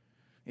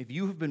 If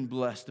you have been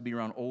blessed to be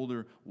around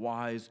older,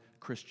 wise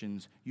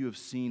Christians, you have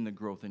seen the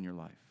growth in your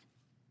life.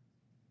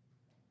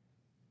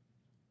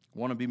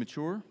 Want to be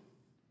mature?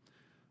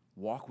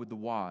 Walk with the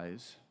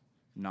wise,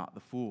 not the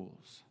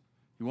fools.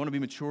 You want to be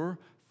mature?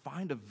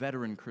 Find a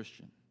veteran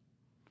Christian.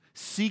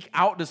 Seek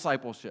out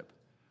discipleship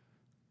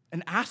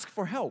and ask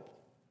for help.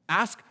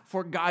 Ask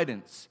for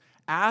guidance.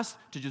 Ask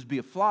to just be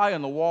a fly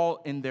on the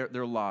wall in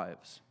their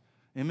lives.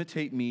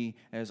 Imitate me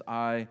as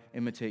I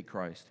imitate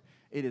Christ.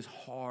 It is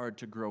hard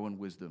to grow in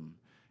wisdom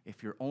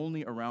if you're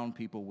only around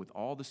people with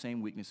all the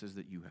same weaknesses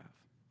that you have.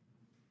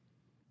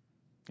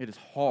 It is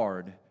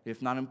hard,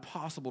 if not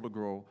impossible, to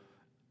grow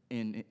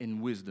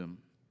in wisdom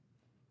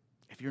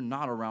if you're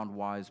not around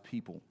wise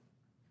people.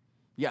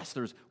 Yes,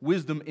 there's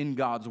wisdom in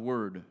God's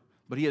Word,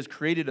 but He has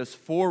created us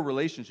for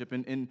relationship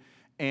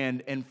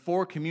and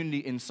for community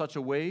in such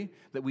a way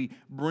that we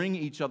bring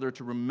each other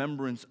to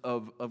remembrance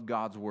of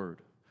God's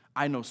Word.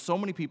 I know so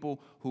many people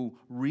who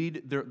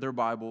read their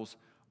Bibles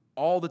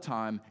all the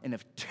time and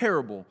have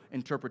terrible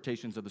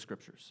interpretations of the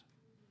Scriptures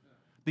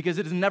because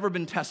it has never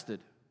been tested,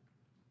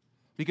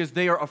 because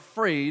they are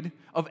afraid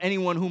of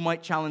anyone who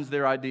might challenge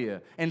their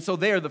idea. And so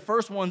they are the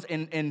first ones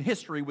in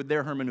history with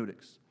their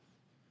hermeneutics.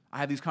 I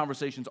have these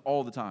conversations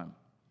all the time.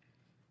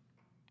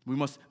 We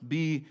must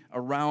be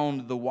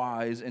around the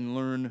wise and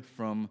learn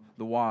from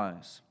the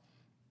wise.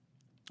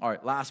 All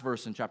right, last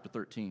verse in chapter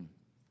 13.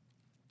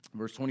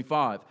 Verse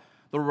 25.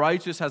 The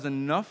righteous has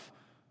enough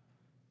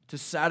to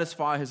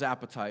satisfy his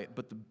appetite,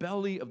 but the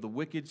belly of the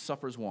wicked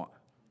suffers want.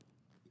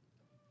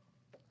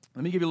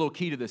 Let me give you a little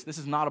key to this. This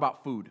is not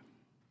about food.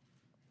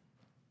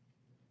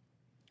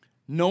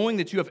 Knowing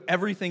that you have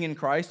everything in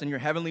Christ and your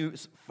heavenly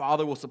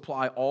Father will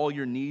supply all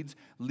your needs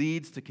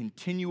leads to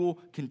continual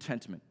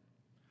contentment.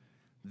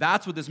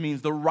 That's what this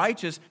means. The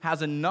righteous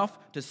has enough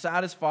to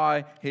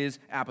satisfy his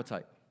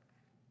appetite.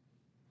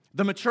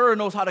 The mature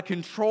knows how to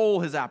control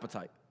his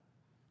appetite.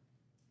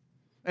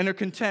 And they're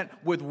content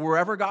with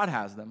wherever God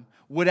has them,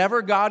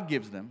 whatever God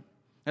gives them.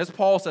 As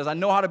Paul says, I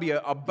know how to be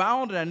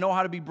abound and I know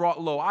how to be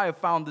brought low. I have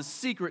found the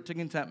secret to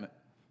contentment.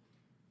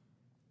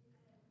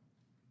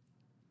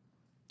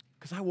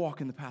 Because I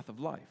walk in the path of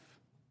life.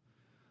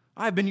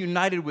 I have been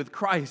united with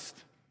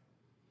Christ.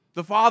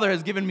 The Father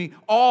has given me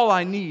all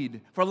I need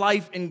for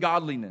life and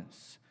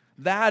godliness.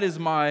 That is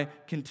my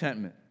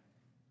contentment.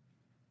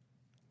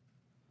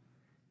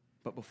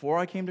 But before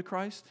I came to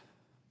Christ,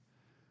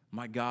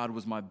 my God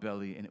was my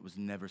belly and it was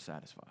never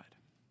satisfied.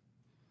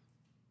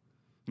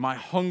 My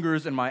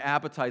hungers and my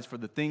appetites for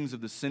the things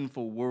of the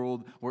sinful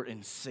world were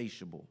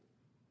insatiable.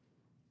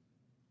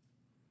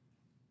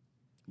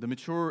 The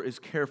mature is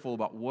careful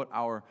about what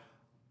our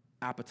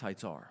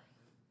appetites are,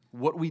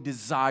 what we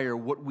desire,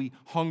 what we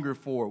hunger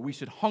for. We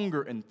should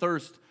hunger and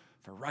thirst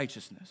for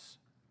righteousness,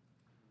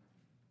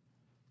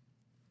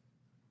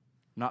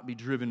 not be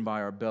driven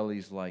by our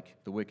bellies like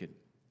the wicked.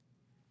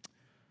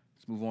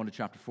 Let's move on to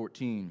chapter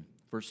 14,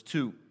 verse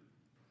 2.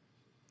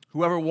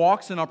 Whoever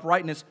walks in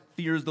uprightness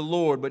fears the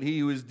Lord, but he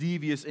who is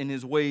devious in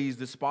his ways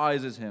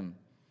despises him.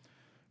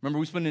 Remember,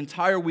 we spent an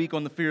entire week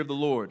on the fear of the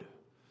Lord.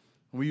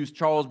 We used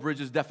Charles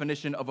Bridges'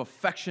 definition of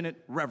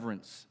affectionate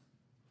reverence.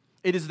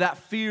 It is that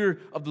fear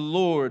of the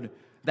Lord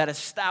that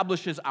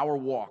establishes our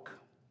walk.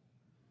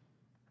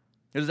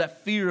 It is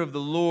that fear of the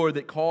Lord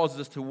that causes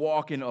us to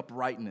walk in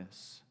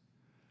uprightness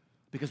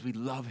because we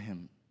love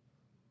him.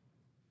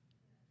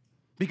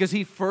 Because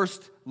he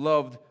first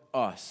loved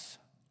us.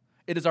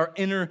 It is our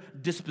inner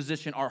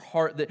disposition, our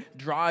heart, that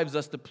drives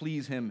us to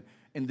please him.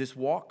 And this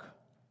walk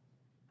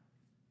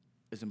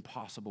is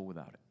impossible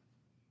without it.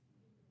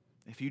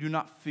 If you do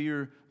not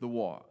fear the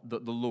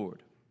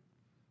Lord,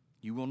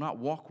 you will not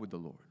walk with the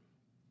Lord.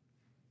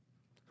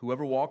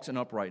 Whoever walks in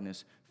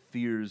uprightness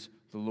fears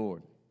the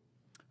Lord.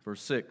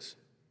 Verse 6.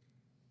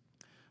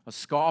 A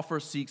scoffer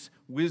seeks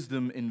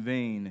wisdom in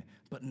vain,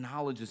 but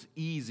knowledge is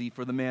easy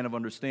for the man of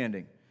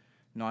understanding.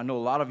 Now, I know a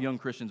lot of young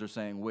Christians are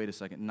saying, wait a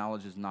second,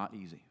 knowledge is not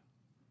easy.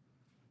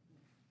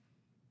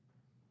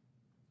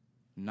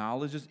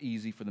 Knowledge is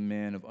easy for the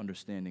man of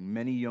understanding.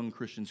 Many young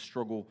Christians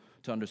struggle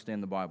to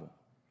understand the Bible.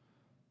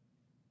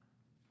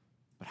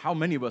 But how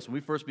many of us, when we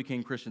first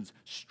became Christians,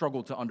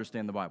 struggled to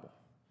understand the Bible?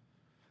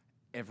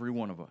 Every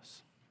one of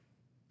us.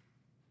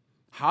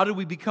 How did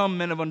we become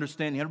men of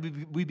understanding? How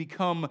do we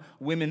become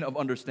women of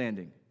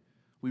understanding?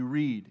 We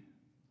read,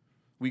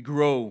 we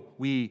grow,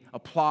 we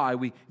apply,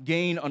 we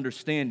gain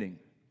understanding.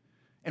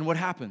 And what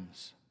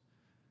happens?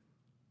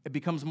 It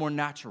becomes more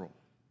natural.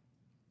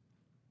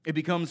 It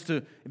begins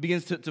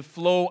to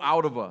flow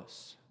out of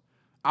us.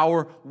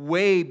 Our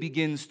way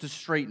begins to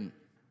straighten.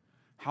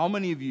 How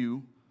many of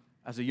you,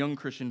 as a young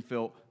Christian,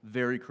 felt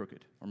very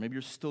crooked? Or maybe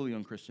you're still a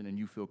young Christian and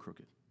you feel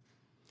crooked.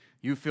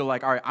 You feel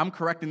like, all right, I'm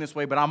correcting this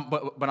way, but I'm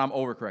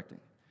overcorrecting.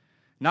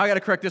 Now I got to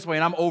correct this way,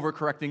 and I'm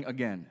overcorrecting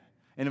again.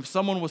 And if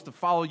someone was to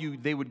follow you,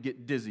 they would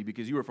get dizzy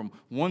because you were from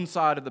one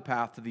side of the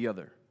path to the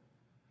other.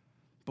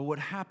 But what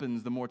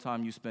happens the more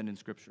time you spend in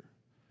Scripture?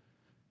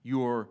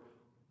 You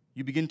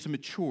begin to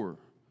mature,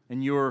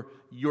 and your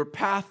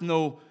path,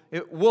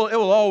 it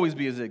will always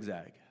be a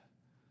zigzag.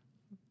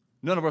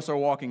 None of us are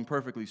walking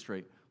perfectly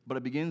straight, but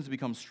it begins to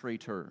become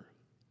straighter.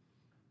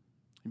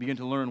 You begin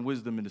to learn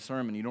wisdom and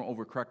discernment. You don't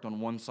overcorrect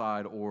on one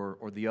side or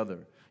the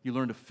other. You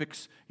learn to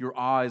fix your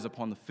eyes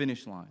upon the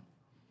finish line.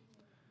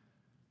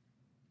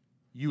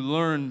 You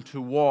learn to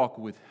walk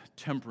with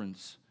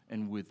temperance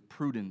and with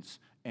prudence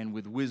and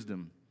with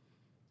wisdom.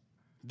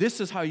 This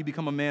is how you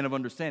become a man of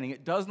understanding.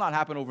 It does not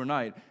happen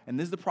overnight, and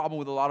this is the problem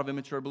with a lot of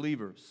immature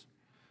believers,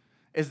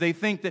 is they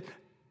think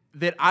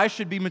that I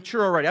should be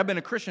mature already. I've been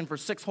a Christian for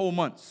 6 whole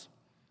months.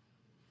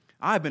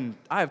 I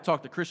have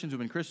talked to Christians who've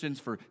been Christians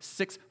for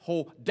 6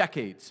 whole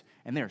decades,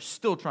 and they're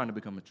still trying to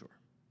become mature.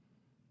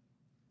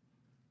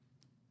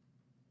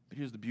 But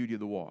here's the beauty of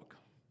the walk.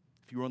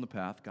 If you're on the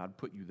path, God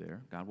put you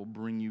there. God will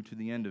bring you to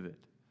the end of it.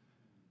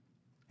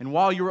 And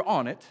while you're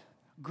on it,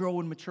 grow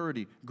in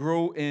maturity.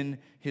 Grow in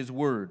His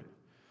Word.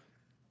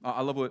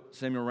 I love what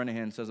Samuel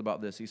Renahan says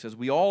about this. He says,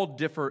 we all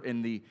differ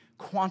in the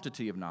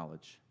quantity of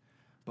knowledge,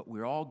 but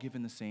we're all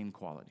given the same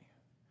quality.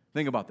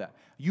 Think about that.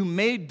 You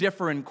may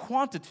differ in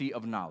quantity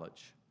of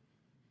knowledge.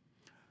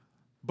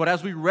 But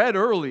as we read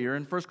earlier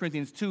in 1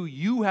 Corinthians 2,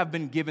 you have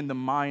been given the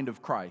mind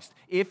of Christ.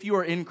 If you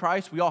are in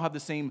Christ, we all have the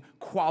same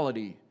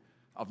quality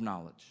of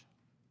knowledge.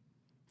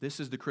 This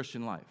is the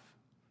Christian life.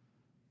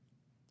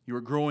 You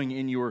are growing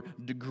in your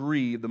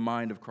degree of the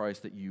mind of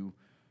Christ that you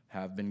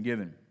have been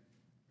given.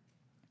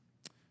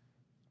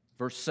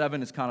 Verse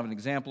 7 is kind of an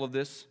example of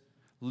this.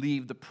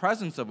 Leave the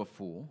presence of a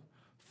fool,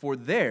 for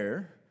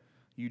there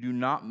you do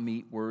not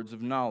meet words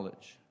of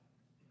knowledge.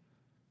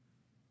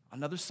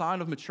 Another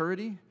sign of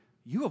maturity,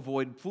 you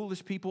avoid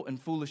foolish people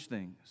and foolish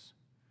things.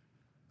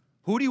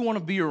 Who do you want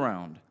to be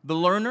around? The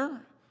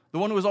learner? The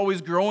one who is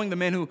always growing? The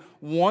man who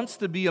wants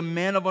to be a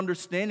man of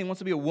understanding, wants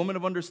to be a woman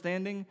of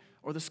understanding?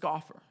 Or the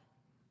scoffer?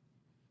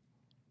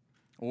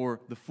 Or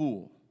the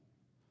fool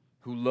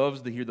who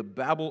loves to hear the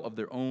babble of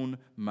their own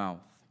mouth?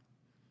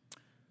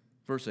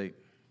 Verse 8.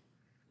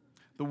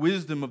 The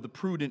wisdom of the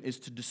prudent is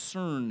to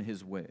discern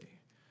his way,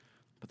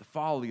 but the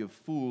folly of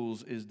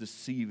fools is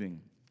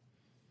deceiving.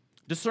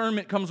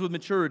 Discernment comes with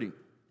maturity.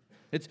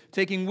 It's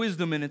taking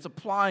wisdom and it's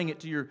applying it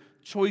to your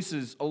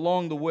choices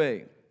along the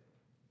way.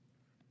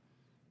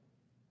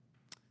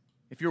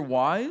 If you're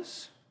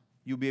wise,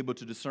 you'll be able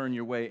to discern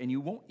your way and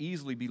you won't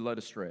easily be led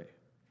astray.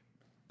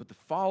 But the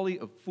folly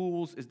of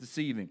fools is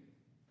deceiving.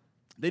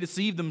 They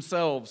deceive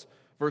themselves,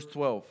 verse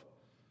 12.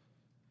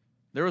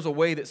 There is a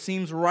way that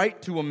seems right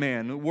to a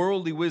man,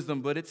 worldly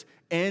wisdom, but its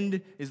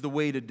end is the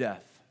way to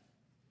death.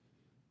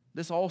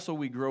 This also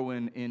we grow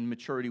in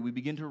maturity. We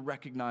begin to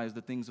recognize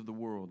the things of the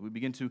world. We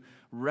begin to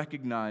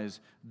recognize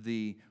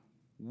the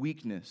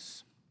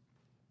weakness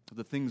of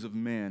the things of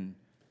man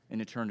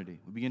in eternity.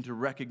 We begin to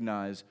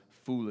recognize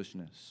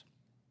foolishness.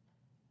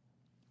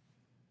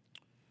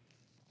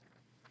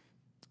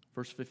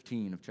 Verse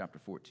 15 of chapter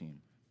 14.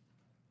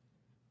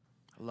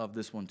 I love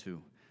this one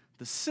too.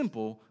 The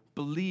simple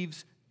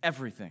believes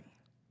everything.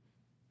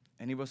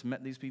 Any of us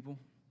met these people?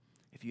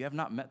 If you have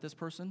not met this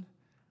person,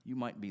 you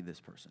might be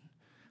this person.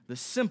 The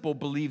simple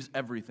believes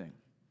everything.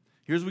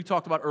 Here's what we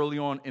talked about early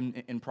on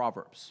in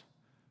Proverbs.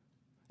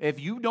 If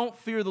you don't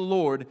fear the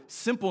Lord,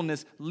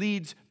 simpleness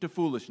leads to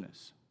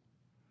foolishness.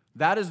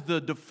 That is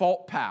the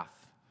default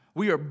path.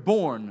 We are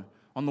born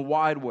on the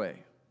wide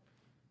way,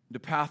 the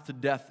path to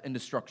death and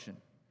destruction.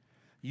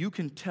 You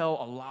can tell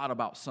a lot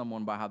about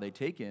someone by how they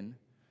take in,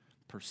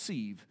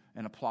 perceive,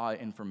 and apply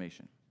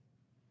information.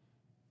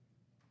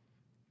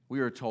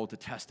 We are told to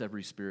test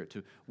every spirit,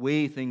 to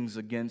weigh things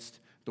against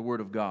the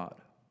Word of God.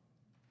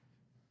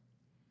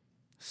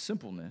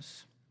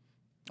 Simpleness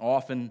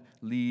often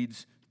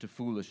leads to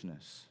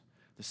foolishness.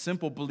 The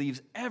simple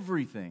believes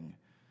everything,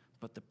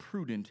 but the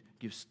prudent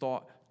gives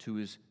thought to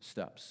his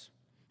steps.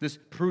 This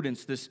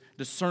prudence, this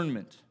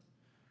discernment,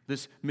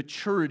 this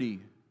maturity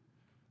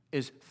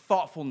is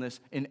thoughtfulness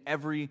in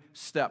every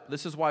step.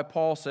 This is why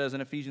Paul says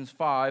in Ephesians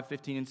 5,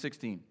 15 and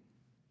 16.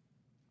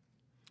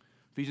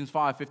 Ephesians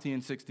 5, 15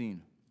 and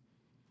 16.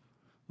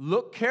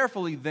 Look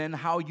carefully then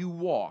how you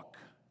walk,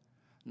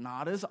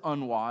 not as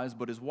unwise,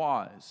 but as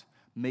wise,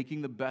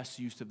 making the best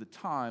use of the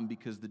time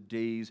because the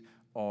days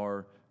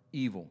are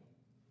evil.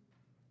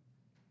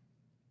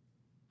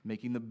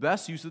 Making the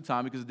best use of the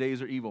time because the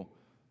days are evil.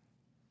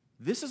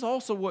 This is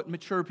also what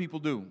mature people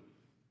do.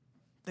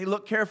 They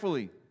look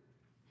carefully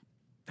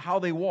how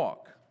they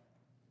walk.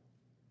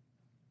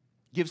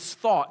 Gives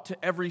thought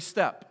to every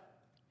step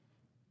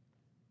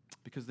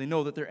because they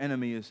know that their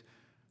enemy is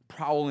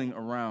prowling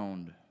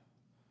around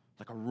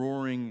like a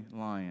roaring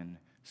lion,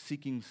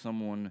 seeking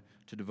someone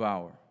to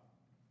devour.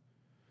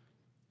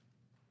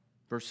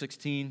 Verse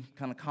 16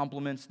 kind of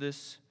complements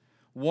this.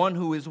 One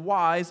who is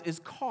wise is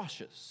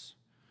cautious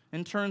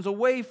and turns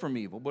away from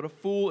evil, but a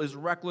fool is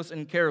reckless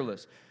and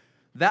careless.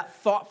 That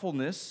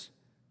thoughtfulness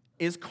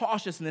is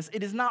cautiousness.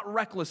 It is not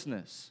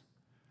recklessness.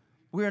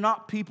 We are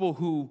not people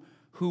who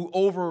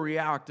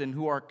overreact and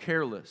who are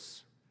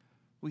careless.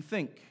 We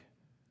think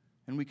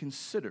and we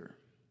consider.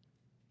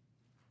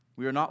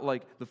 We are not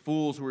like the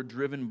fools who are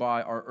driven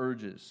by our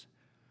urges.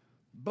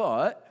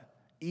 But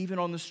even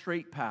on the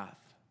straight path,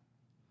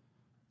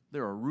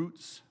 there are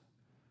roots,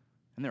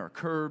 and there are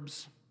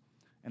curbs,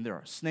 and there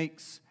are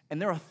snakes,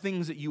 and there are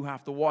things that you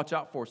have to watch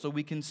out for. So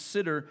we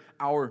consider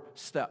our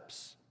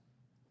steps.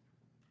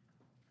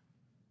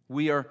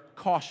 We are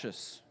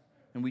cautious,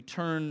 and we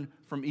turn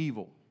from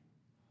evil.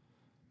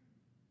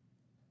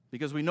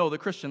 Because we know the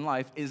Christian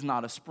life is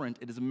not a sprint,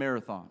 it is a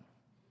marathon.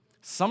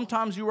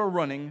 Sometimes you are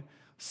running,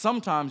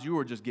 sometimes you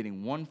are just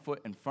getting one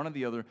foot in front of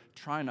the other,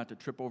 trying not to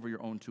trip over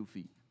your own 2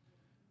 feet.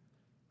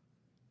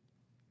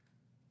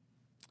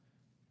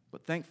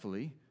 But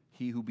thankfully,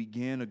 he who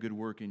began a good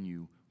work in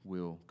you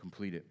will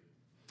complete it.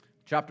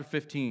 Chapter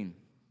 15.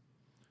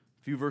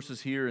 A few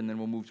verses here, and then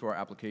we'll move to our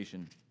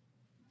application.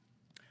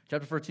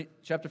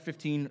 Chapter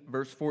 15,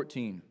 verse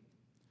 14.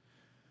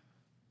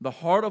 The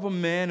heart of a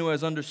man who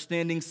has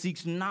understanding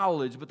seeks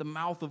knowledge, but the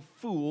mouth of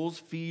fools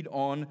feed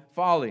on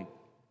folly.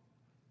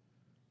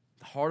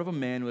 The heart of a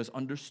man who has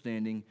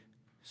understanding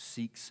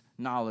seeks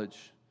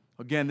knowledge.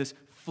 Again, this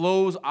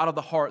flows out of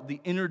the heart,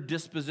 the inner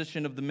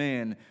disposition of the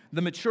man.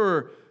 The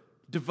mature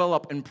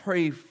develop and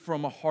pray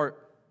from a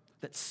heart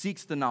that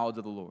seeks the knowledge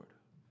of the Lord.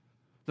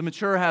 The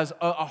mature has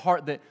a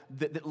heart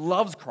that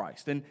loves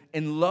Christ and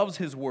loves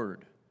His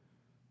Word.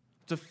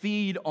 To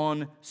feed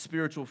on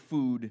spiritual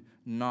food,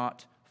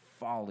 not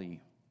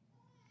folly.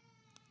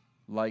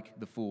 like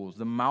the fools.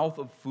 The mouth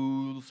of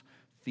fools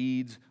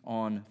feeds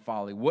on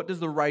folly. What does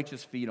the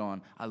righteous feed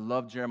on? I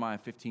love Jeremiah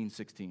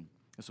 15:16.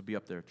 This will be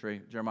up there,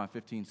 Trey. Jeremiah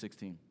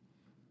 15:16.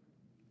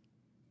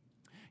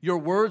 Your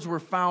words were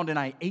found, and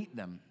I ate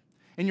them.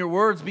 And your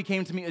words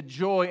became to me a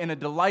joy and a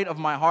delight of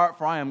my heart,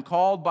 for I am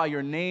called by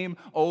your name,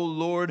 O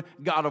Lord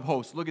God of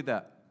hosts. Look at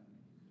that.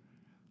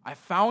 I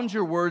found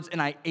your words,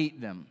 and I ate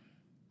them.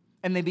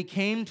 And they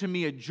became to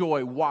me a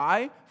joy.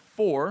 Why?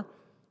 For,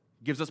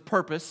 gives us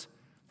purpose,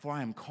 for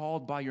I am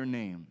called by your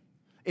name.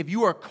 If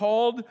you are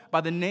called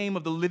by the name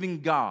of the living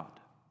God,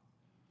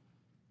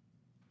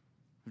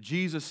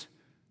 Jesus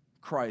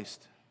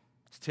Christ,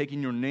 has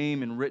taken your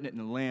name and written it in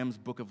the Lamb's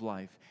book of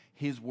life,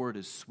 his word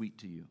is sweet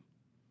to you.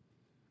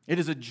 It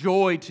is a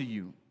joy to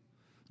you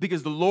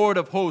because the Lord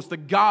of hosts, the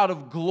God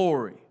of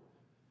glory,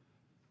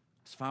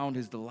 has found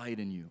his delight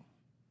in you.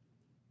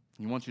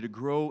 He wants you to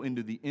grow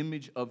into the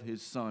image of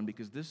his Son,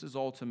 because this is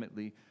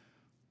ultimately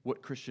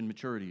what Christian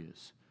maturity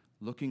is,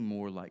 looking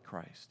more like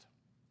Christ.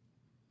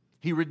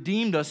 He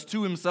redeemed us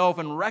to himself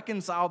and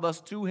reconciled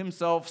us to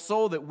himself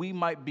so that we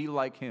might be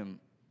like him.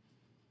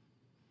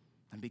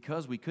 And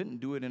because we couldn't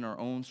do it in our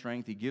own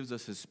strength, he gives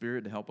us his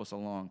Spirit to help us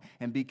along.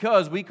 And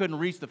because we couldn't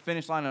reach the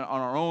finish line on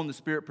our own, the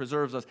Spirit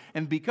preserves us.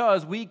 And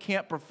because we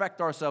can't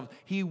perfect ourselves,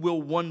 he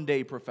will one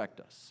day perfect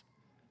us.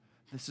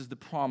 This is the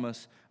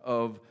promise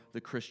of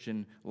the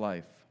Christian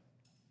life.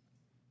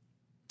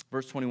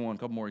 Verse 21, a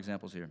couple more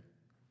examples here.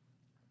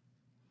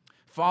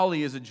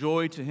 Folly is a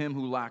joy to him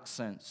who lacks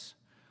sense,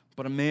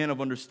 but a man of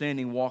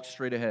understanding walks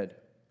straight ahead.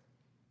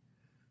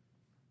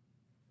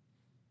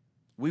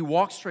 We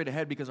walk straight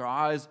ahead because our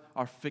eyes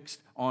are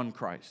fixed on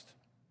Christ.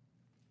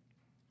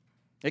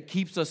 It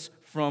keeps us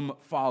from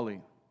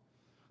folly.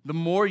 The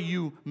more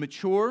you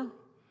mature,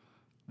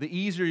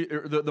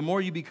 the more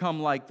you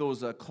become like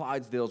those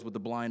Clydesdales with the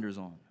blinders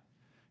on.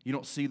 You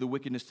don't see the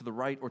wickedness to the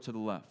right or to the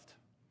left.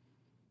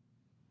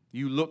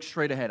 You look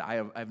straight ahead. I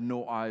have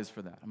no eyes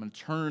for that. I'm going to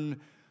turn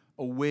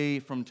away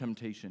from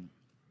temptation.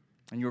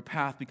 And your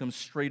path becomes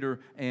straighter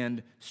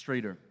and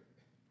straighter.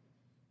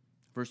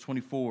 Verse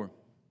 24.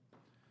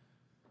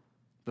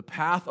 The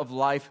path of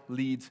life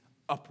leads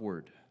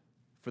upward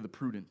for the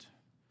prudent,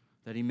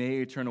 that he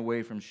may turn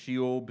away from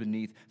Sheol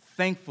beneath.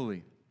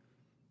 Thankfully,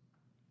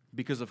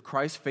 because of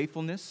Christ's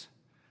faithfulness,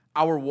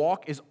 our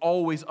walk is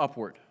always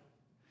upward.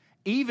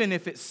 Even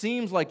if it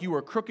seems like you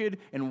are crooked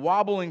and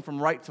wobbling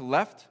from right to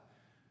left,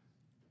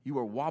 you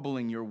are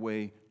wobbling your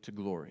way to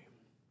glory.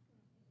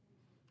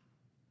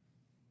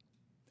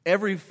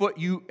 Every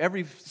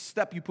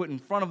step you put in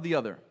front of the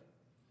other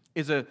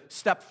is a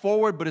step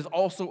forward, but is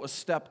also a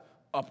step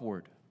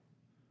upward.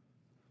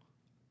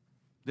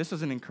 This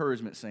is an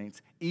encouragement,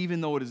 saints.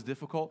 Even though it is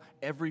difficult,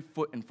 every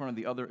foot in front of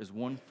the other is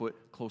one foot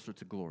closer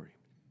to glory.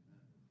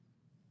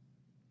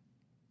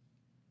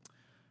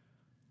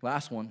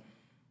 Last one,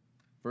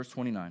 verse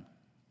 29.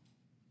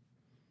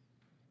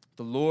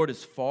 The Lord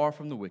is far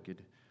from the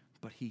wicked,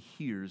 but he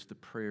hears the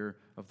prayer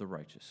of the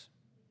righteous.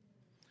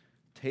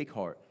 Take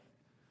heart,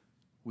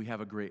 we have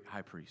a great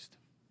high priest.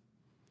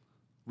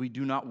 We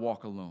do not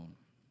walk alone.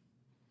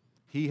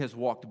 He has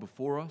walked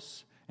before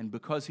us, and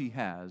because he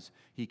has,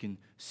 he can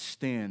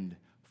stand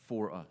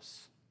for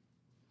us.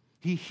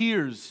 He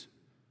hears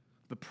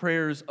the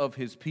prayers of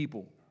his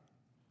people.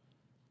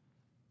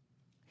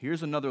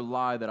 Here's another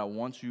lie that I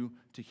want you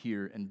to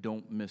hear, and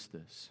don't miss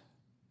this.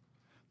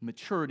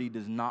 Maturity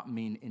does not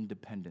mean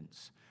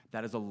independence.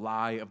 That is a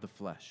lie of the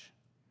flesh.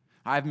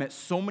 I've met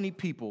so many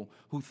people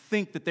who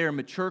think that they're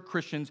mature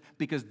Christians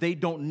because they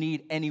don't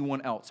need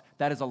anyone else.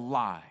 That is a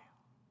lie.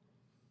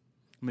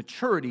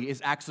 Maturity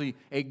is actually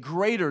a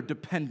greater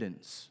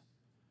dependence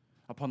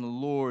upon the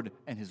Lord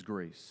and his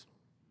grace,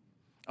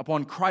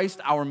 upon Christ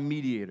our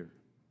mediator,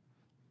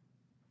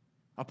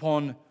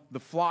 upon the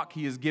flock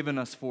he has given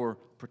us for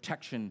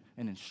protection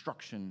and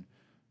instruction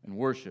and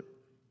worship.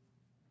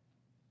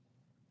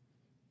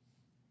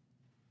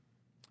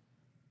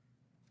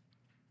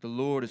 The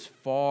Lord is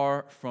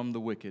far from the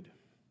wicked.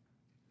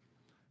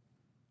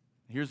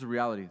 Here's the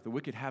reality. The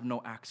wicked have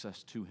no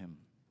access to him.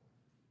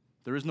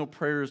 There is no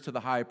prayers to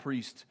the high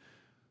priest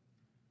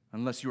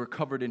unless you are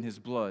covered in his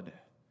blood.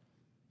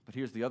 But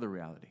here's the other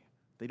reality.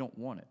 They don't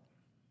want it.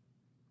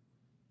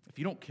 If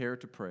you don't care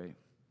to pray,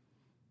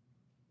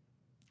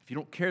 if you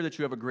don't care that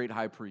you have a great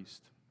high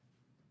priest,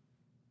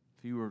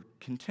 if you are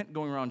content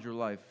going around your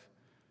life,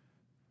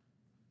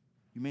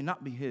 you may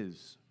not be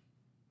his.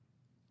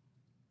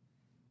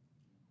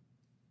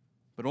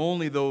 But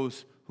only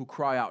those who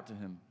cry out to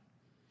him,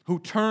 who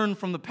turn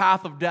from the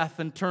path of death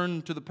and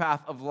turn to the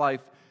path of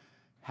life,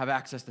 have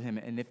access to him.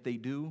 And if they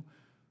do,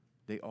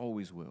 they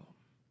always will.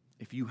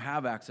 If you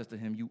have access to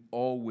him, you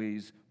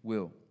always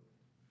will.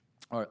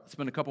 All right, let's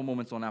spend a couple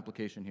moments on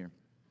application here.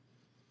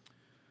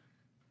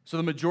 So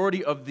the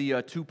majority of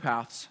the two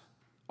paths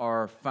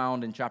are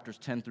found in chapters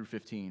 10 through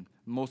 15.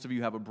 Most of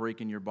you have a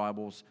break in your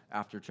Bibles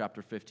after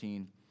chapter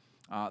 15.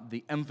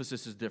 The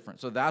emphasis is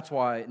different. So that's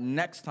why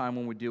next time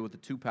when we deal with the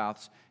two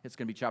paths, it's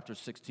going to be chapters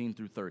 16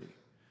 through 30.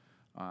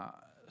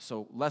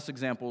 So less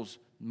examples,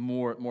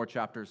 more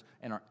chapters,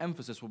 and our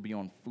emphasis will be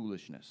on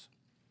foolishness.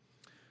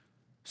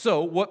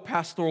 So, what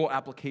pastoral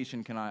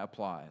application can I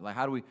apply? Like,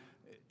 how do we,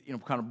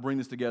 kind of bring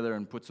this together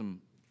and put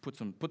some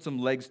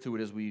legs to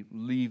it as we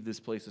leave this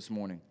place this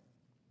morning?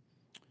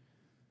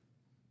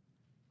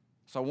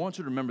 So, I want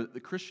you to remember that the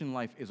Christian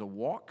life is a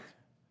walk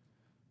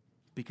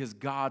because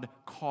God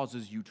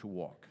causes you to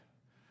walk.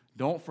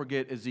 Don't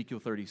forget Ezekiel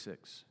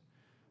 36.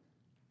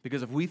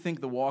 Because if we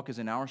think the walk is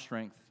in our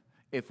strength,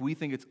 if we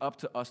think it's up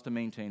to us to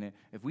maintain it,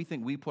 if we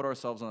think we put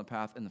ourselves on the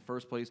path in the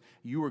first place,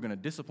 you are going to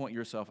disappoint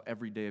yourself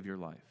every day of your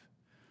life.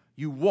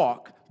 You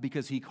walk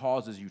because He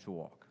causes you to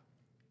walk.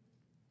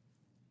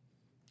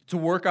 To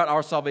work out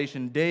our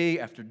salvation day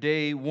after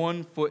day,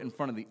 one foot in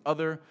front of the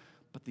other.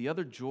 But the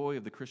other joy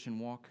of the Christian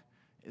walk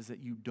is that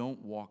you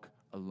don't walk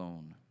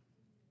alone.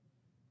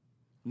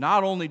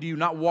 Not only do you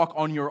not walk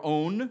on your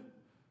own,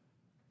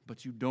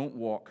 but you don't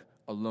walk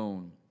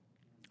alone.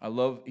 I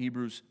love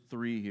Hebrews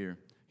 3 here.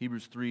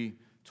 Hebrews 3,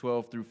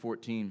 12 through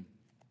 14.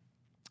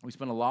 We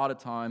spent a lot of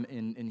time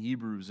in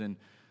Hebrews, and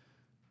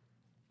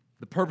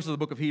the purpose of the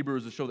book of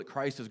Hebrews is to show that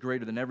Christ is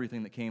greater than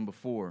everything that came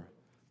before.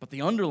 But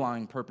the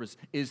underlying purpose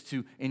is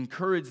to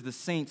encourage the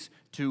saints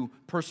to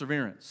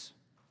perseverance.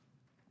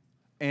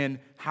 And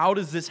how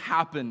does this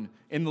happen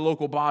in the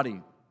local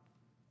body?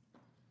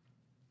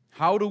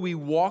 How do we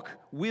walk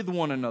with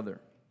one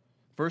another?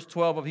 Verse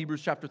 12 of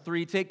Hebrews chapter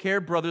 3, take care,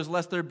 brothers,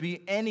 lest there be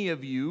in any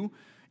of you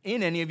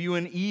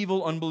an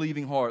evil,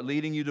 unbelieving heart,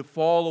 leading you to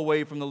fall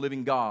away from the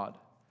living God.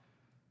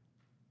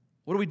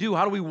 What do we do?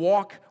 How do we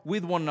walk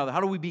with one another? How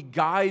do we be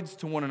guides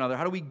to one another?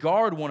 How do we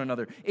guard one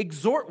another?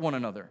 Exhort one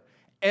another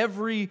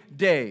every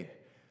day.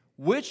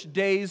 Which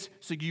days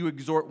should you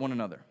exhort one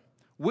another?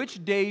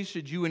 Which days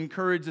should you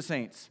encourage the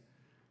saints?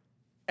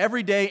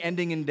 Every day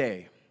ending in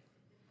day.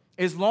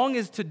 As long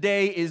as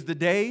today is the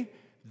day,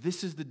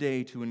 this is the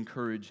day to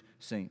encourage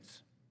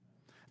saints.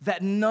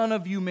 That none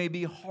of you may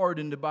be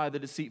hardened by the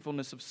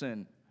deceitfulness of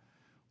sin.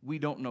 We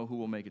don't know who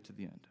will make it to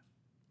the end.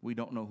 We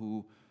don't know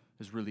who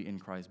is really in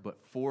Christ. But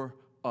for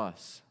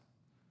us,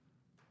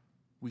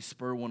 we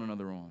spur one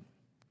another on.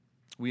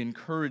 We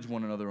encourage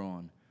one another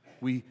on.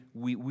 We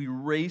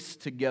race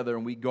together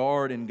and we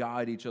guard and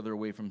guide each other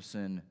away from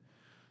sin.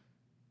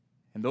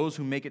 And those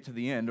who make it to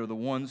the end are the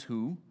ones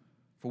who,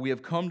 for we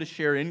have come to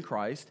share in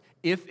Christ,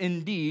 if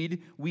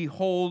indeed we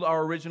hold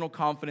our original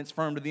confidence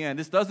firm to the end.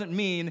 This doesn't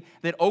mean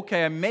that,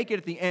 okay, I make it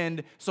at the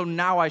end, so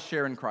now I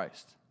share in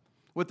Christ.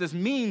 What this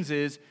means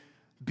is,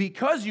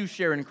 because you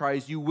share in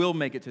Christ, you will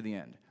make it to the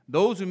end.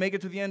 Those who make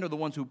it to the end are the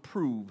ones who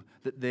prove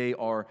that they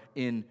are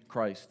in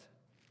Christ.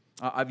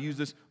 I've used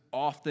this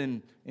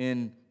often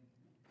in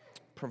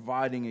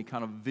providing a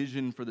kind of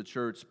vision for the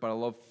church, but I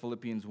love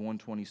Philippians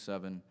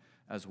 1:27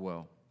 as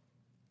well.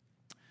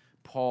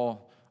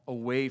 Paul,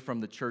 away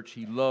from the church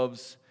he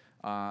loves,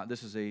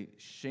 this is a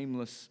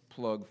shameless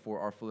plug for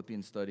our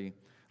Philippians study,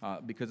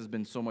 because it's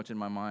been so much in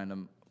my mind.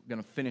 I'm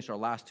going to finish, our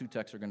last two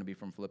texts are going to be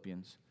from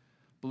Philippians.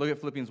 But look at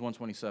Philippians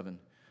 1:27.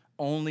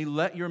 Only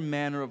let your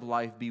manner of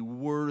life be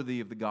worthy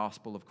of the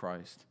gospel of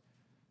Christ.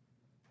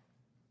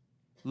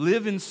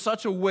 Live in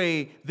such a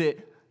way that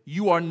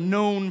you are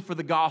known for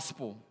the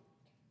gospel.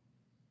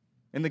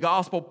 And the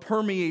gospel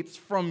permeates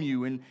from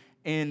you,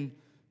 and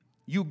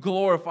you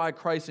glorify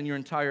Christ in your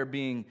entire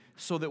being,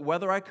 so that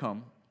whether I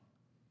come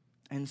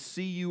and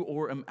see you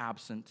or am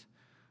absent,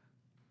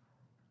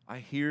 I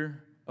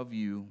hear of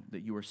you that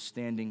you are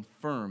standing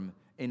firm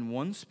in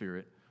one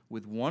spirit,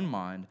 with one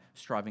mind,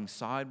 striving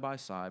side by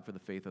side for the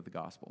faith of the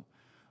gospel.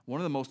 One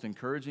of the most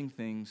encouraging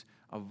things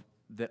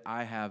that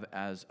I have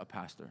as a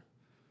pastor,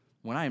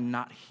 when I am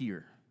not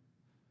here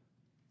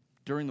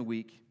during the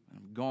week,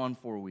 I'm gone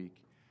for a week,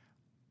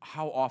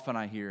 how often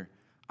I hear,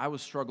 I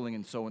was struggling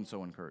and so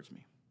encouraged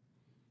me.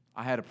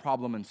 I had a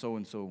problem and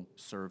so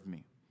served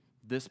me.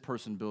 This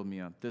person built me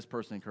up. This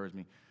person encouraged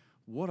me.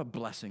 What a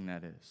blessing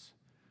that is.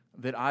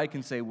 That I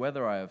can say,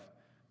 whether I have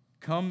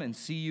come and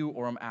see you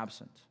or I'm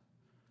absent,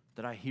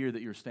 that I hear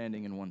that you're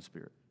standing in one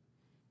spirit,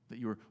 that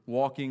you're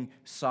walking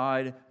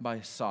side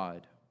by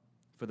side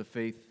for the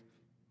faith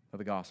of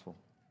the gospel.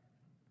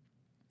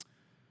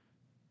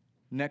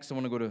 Next, I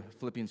want to go to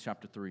Philippians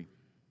chapter 3.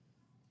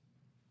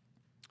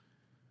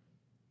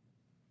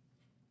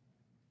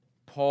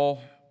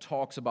 Paul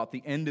talks about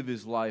the end of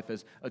his life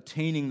as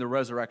attaining the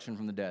resurrection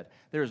from the dead.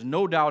 There is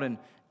no doubt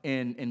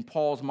in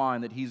Paul's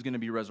mind that he's going to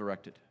be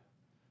resurrected.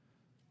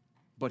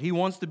 But he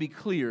wants to be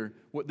clear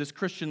what this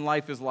Christian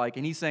life is like.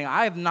 And he's saying,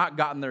 I have not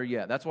gotten there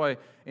yet. That's why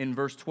in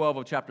verse 12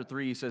 of chapter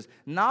 3, he says,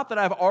 not that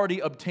I've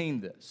already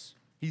obtained this.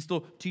 He's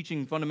still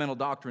teaching fundamental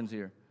doctrines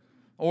here.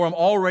 Or I'm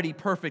already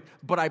perfect,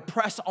 but I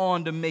press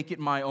on to make it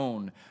my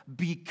own,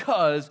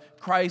 because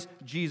Christ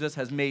Jesus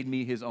has made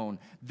me his own.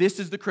 This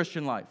is the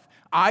Christian life.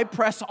 I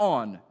press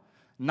on,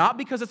 not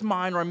because it's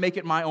mine or I make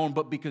it my own,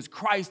 but because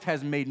Christ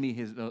has made me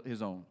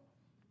his own.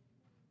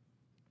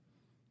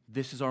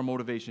 This is our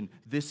motivation.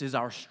 This is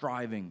our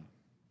striving.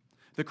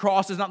 The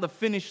cross is not the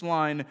finish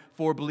line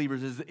for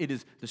believers. It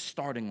is the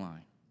starting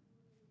line.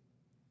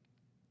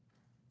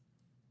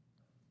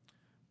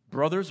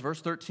 Brothers, verse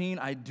 13,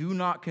 I do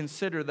not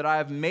consider that I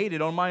have made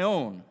it on my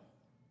own.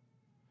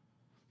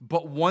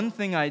 But one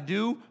thing I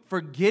do,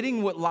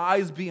 forgetting what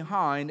lies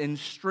behind and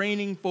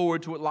straining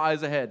forward to what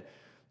lies ahead.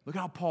 Look at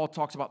how Paul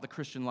talks about the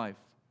Christian life.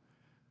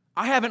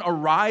 I haven't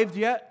arrived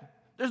yet.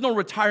 There's no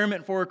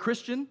retirement for a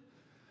Christian.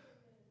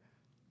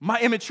 My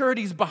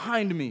immaturity is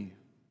behind me.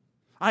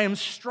 I am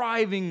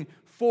striving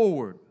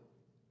forward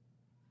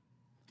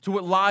to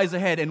what lies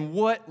ahead. And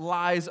what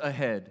lies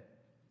ahead?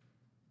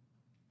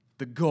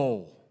 The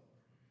goal.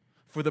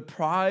 For the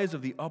prize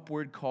of the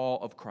upward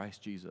call of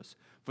Christ Jesus.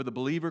 For the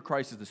believer,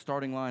 Christ is the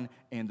starting line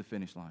and the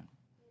finish line.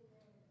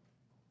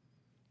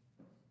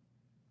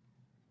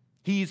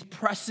 He's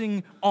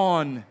pressing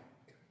on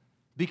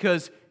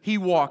because he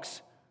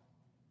walks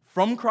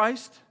from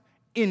Christ,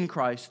 in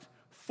Christ,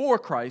 for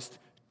Christ,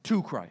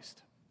 to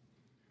Christ.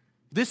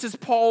 This is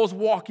Paul's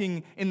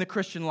walking in the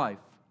Christian life.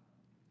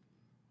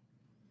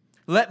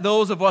 Let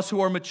those of us who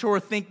are mature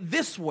think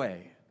this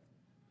way.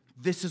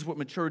 This is what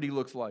maturity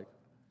looks like.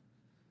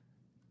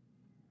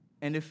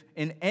 And if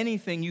in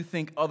anything you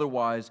think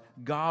otherwise,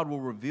 God will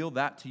reveal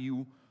that to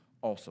you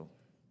also.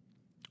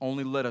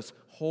 Only let us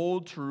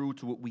hold true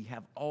to what we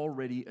have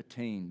already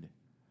attained,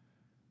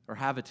 or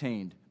have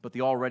attained, but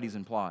the already is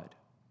implied.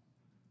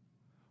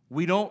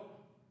 We don't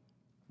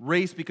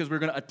race because we're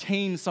going to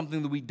attain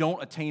something that we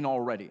don't attain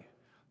already.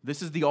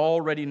 This is the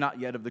already not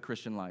yet of the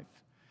Christian life.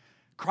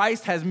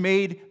 Christ has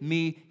made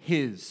me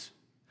his.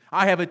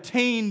 I have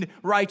attained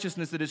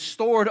righteousness that is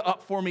stored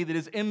up for me, that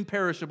is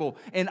imperishable,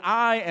 and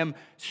I am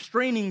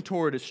straining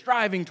toward,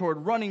 striving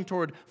toward, running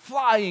toward,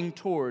 flying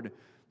toward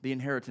the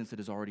inheritance that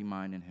is already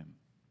mine in him.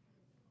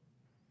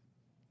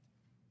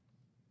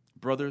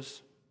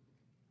 Brothers,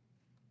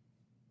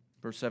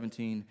 verse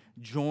 17,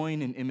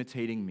 join in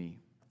imitating me,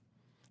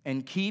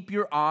 and keep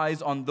your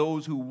eyes on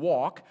those who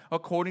walk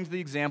according to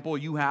the example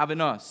you have in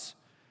us.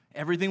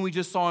 Everything we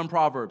just saw in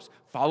Proverbs.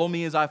 Follow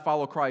me as I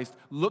follow Christ.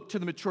 Look to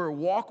the mature.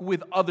 Walk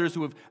with others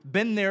who have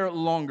been there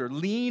longer.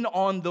 Lean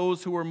on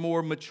those who are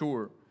more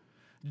mature.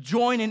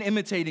 Join in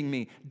imitating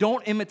me.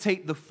 Don't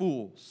imitate the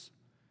fools.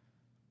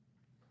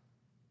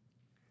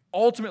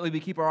 Ultimately, we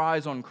keep our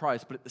eyes on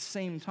Christ, but at the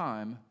same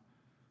time,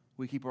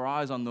 we keep our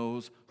eyes on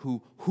those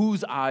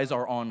whose eyes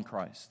are on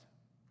Christ.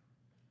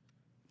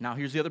 Now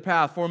here's the other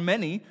path. For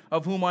many,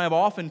 of whom I have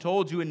often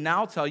told you and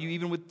now tell you,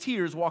 even with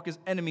tears, walk as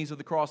enemies of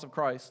the cross of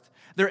Christ.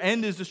 Their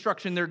end is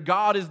destruction. Their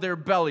God is their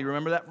belly.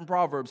 Remember that from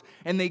Proverbs.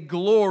 And they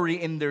glory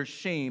in their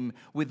shame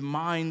with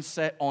minds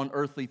set on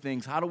earthly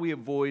things. How do we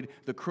avoid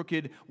the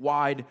crooked,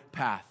 wide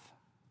path?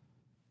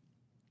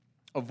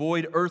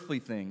 Avoid earthly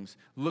things.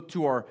 Look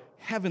to our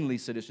heavenly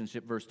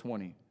citizenship, verse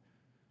 20.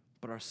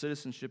 But our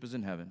citizenship is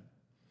in heaven.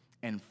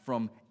 And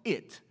from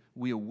it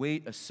we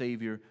await a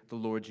Savior, the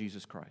Lord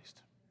Jesus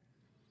Christ.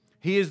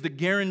 He is the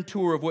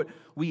guarantor of what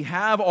we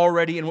have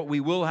already and what we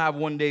will have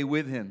one day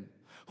with him,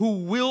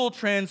 who will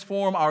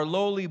transform our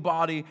lowly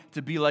body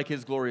to be like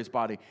his glorious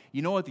body.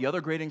 You know what the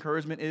other great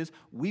encouragement is?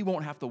 We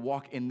won't have to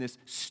walk in this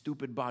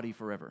stupid body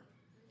forever.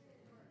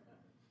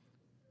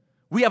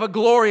 We have a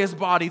glorious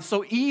body,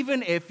 so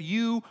even if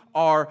you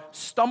are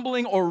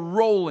stumbling or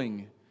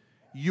rolling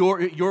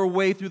your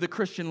way through the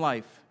Christian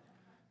life,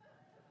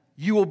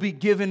 you will be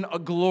given a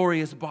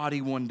glorious body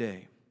one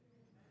day.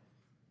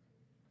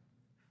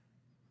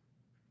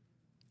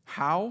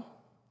 How?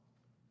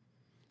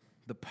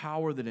 The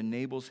power that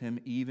enables him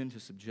even to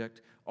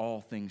subject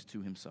all things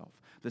to himself.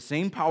 The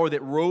same power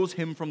that rose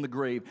him from the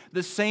grave,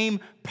 the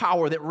same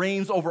power that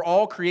reigns over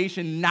all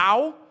creation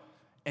now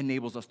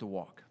enables us to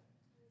walk.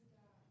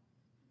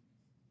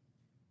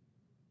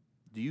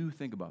 Do you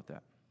think about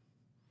that?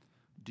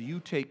 Do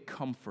you take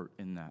comfort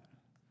in that?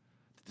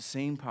 The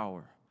same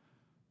power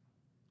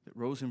that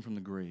rose him from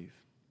the grave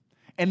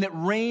and that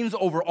reigns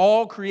over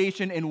all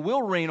creation and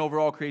will reign over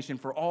all creation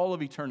for all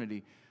of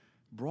eternity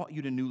brought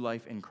you to new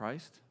life in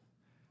Christ,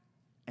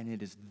 and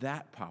it is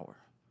that power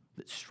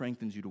that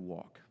strengthens you to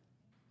walk.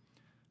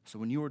 So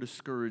when you are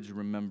discouraged,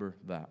 remember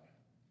that.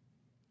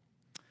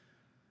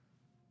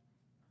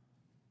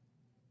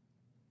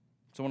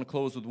 So I want to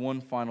close with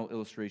one final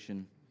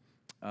illustration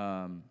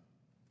and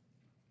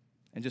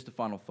just a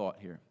final thought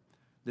here.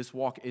 This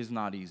walk is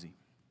not easy.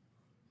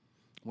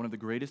 One of the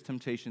greatest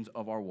temptations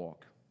of our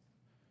walk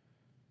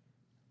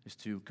is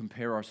to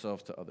compare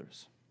ourselves to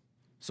others.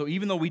 So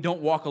even though we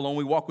don't walk alone,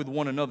 we walk with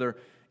one another,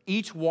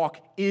 each walk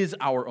is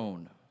our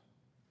own.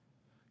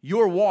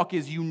 Your walk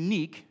is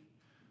unique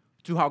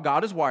to how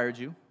God has wired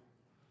you,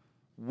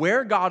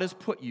 where God has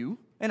put you,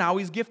 and how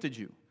he's gifted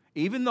you.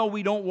 Even though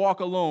we don't walk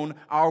alone,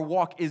 our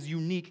walk is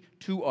unique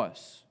to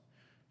us.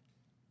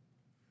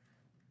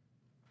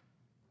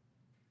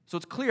 So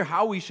it's clear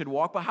how we should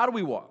walk, but how do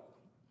we walk?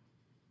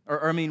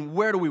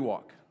 Where do we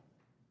walk?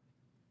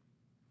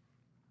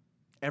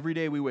 Every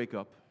day we wake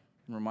up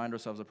and remind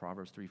ourselves of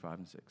Proverbs 3, 5,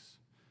 and 6.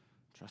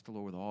 Trust the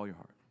Lord with all your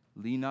heart.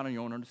 Lean not on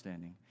your own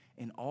understanding.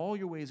 In all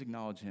your ways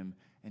acknowledge him,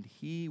 and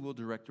he will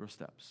direct your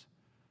steps.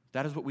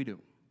 That is what we do.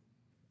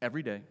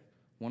 Every day,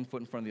 one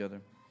foot in front of the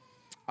other.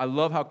 I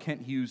love how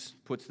Kent Hughes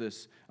puts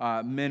this.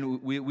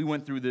 Men, we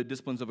went through the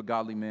Disciplines of a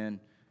Godly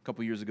Man a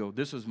couple years ago.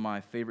 This is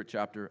my favorite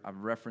chapter.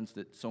 I've referenced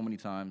it so many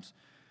times.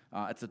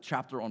 It's a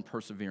chapter on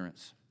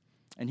perseverance.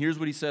 And here's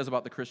what he says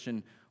about the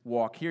Christian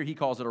walk. Here he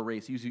calls it a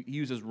race. He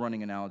uses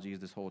running analogies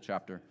this whole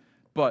chapter.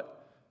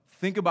 But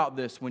think about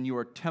this when you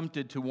are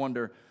tempted to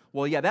wonder,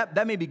 well, yeah,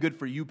 that may be good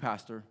for you,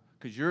 Pastor,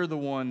 because you're the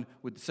one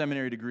with the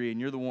seminary degree and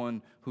you're the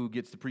one who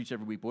gets to preach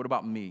every week. But what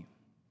about me?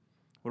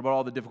 What about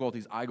all the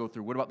difficulties I go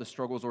through? What about the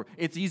struggles? Or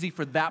it's easy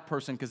for that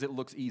person because it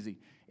looks easy.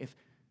 If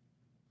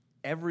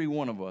every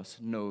one of us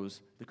knows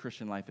the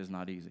Christian life is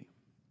not easy.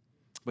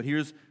 But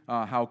here's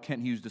how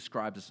Kent Hughes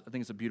describes this. I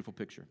think it's a beautiful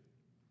picture.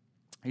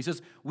 He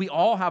says, we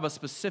all have a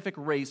specific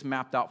race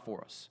mapped out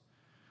for us.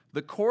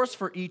 The course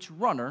for each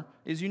runner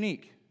is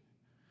unique.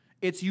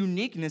 Its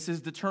uniqueness is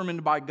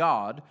determined by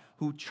God,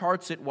 who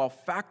charts it while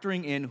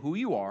factoring in who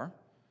you are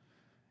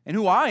and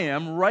who I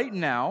am right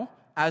now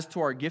as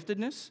to our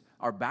giftedness,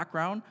 our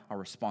background, our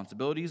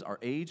responsibilities, our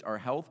age, our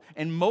health,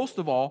 and most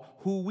of all,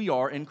 who we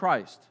are in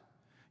Christ.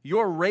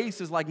 Your race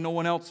is like no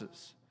one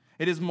else's.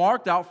 It is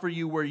marked out for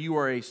you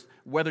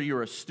whether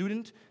you're a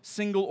student,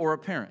 single, or a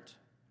parent.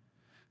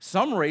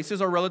 Some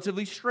races are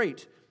relatively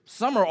straight.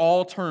 Some are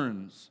all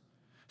turns.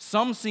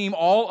 Some seem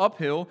all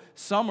uphill.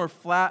 Some are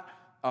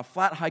a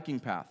flat hiking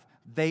path.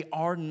 They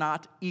are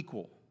not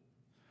equal.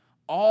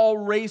 All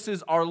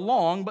races are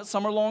long, but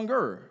some are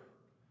longer.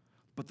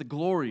 But the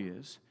glory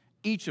is,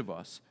 each of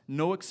us,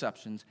 no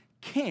exceptions,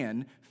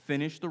 can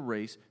finish the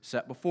race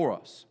set before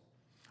us.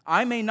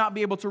 I may not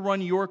be able to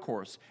run your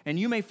course, and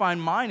you may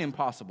find mine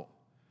impossible,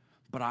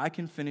 but I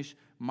can finish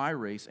my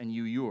race and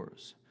you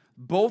yours.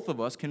 Both of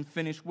us can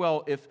finish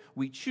well if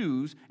we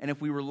choose and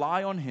if we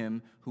rely on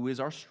Him who is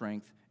our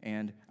strength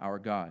and our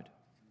guide.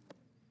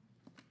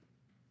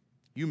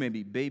 You may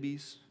be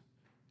babies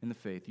in the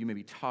faith. You may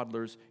be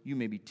toddlers. You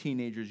may be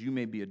teenagers. You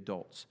may be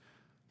adults.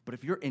 But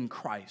if you're in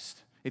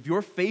Christ, if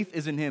your faith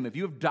is in Him, if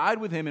you have died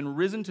with Him and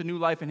risen to new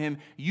life in Him,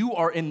 you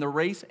are in the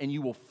race and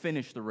you will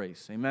finish the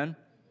race. Amen?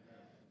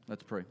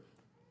 Let's pray.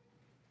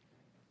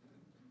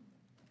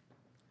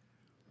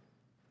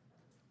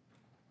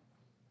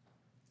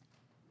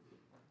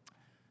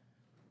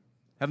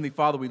 Heavenly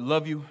Father, we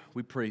love you.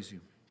 We praise you.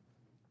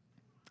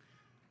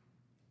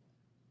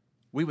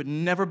 We would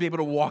never be able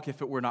to walk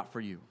if it were not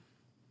for you.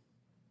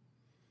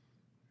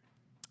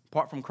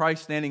 Apart from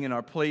Christ standing in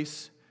our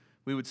place,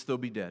 we would still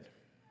be dead.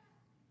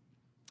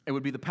 It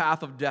would be the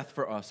path of death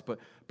for us, but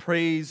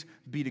praise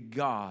be to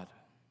God.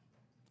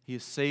 He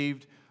has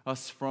saved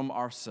us from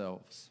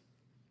ourselves.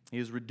 He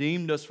has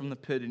redeemed us from the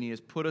pit, and He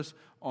has put us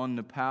on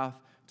the path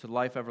to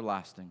life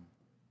everlasting.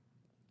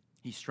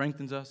 He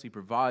strengthens us. He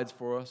provides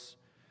for us.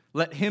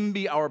 Let Him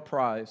be our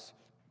prize.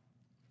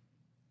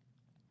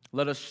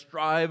 Let us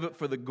strive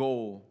for the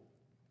goal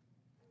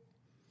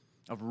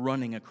of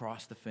running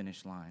across the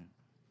finish line.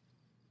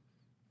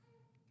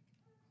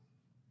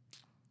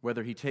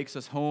 Whether He takes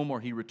us home or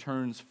He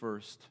returns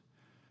first,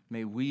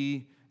 may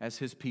we as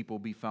His people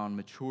be found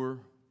mature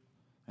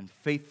and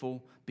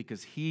faithful,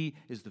 because He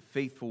is the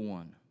faithful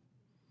one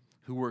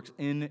who works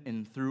in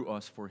and through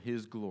us for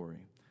His glory.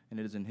 And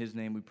it is in His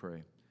name we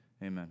pray.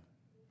 Amen.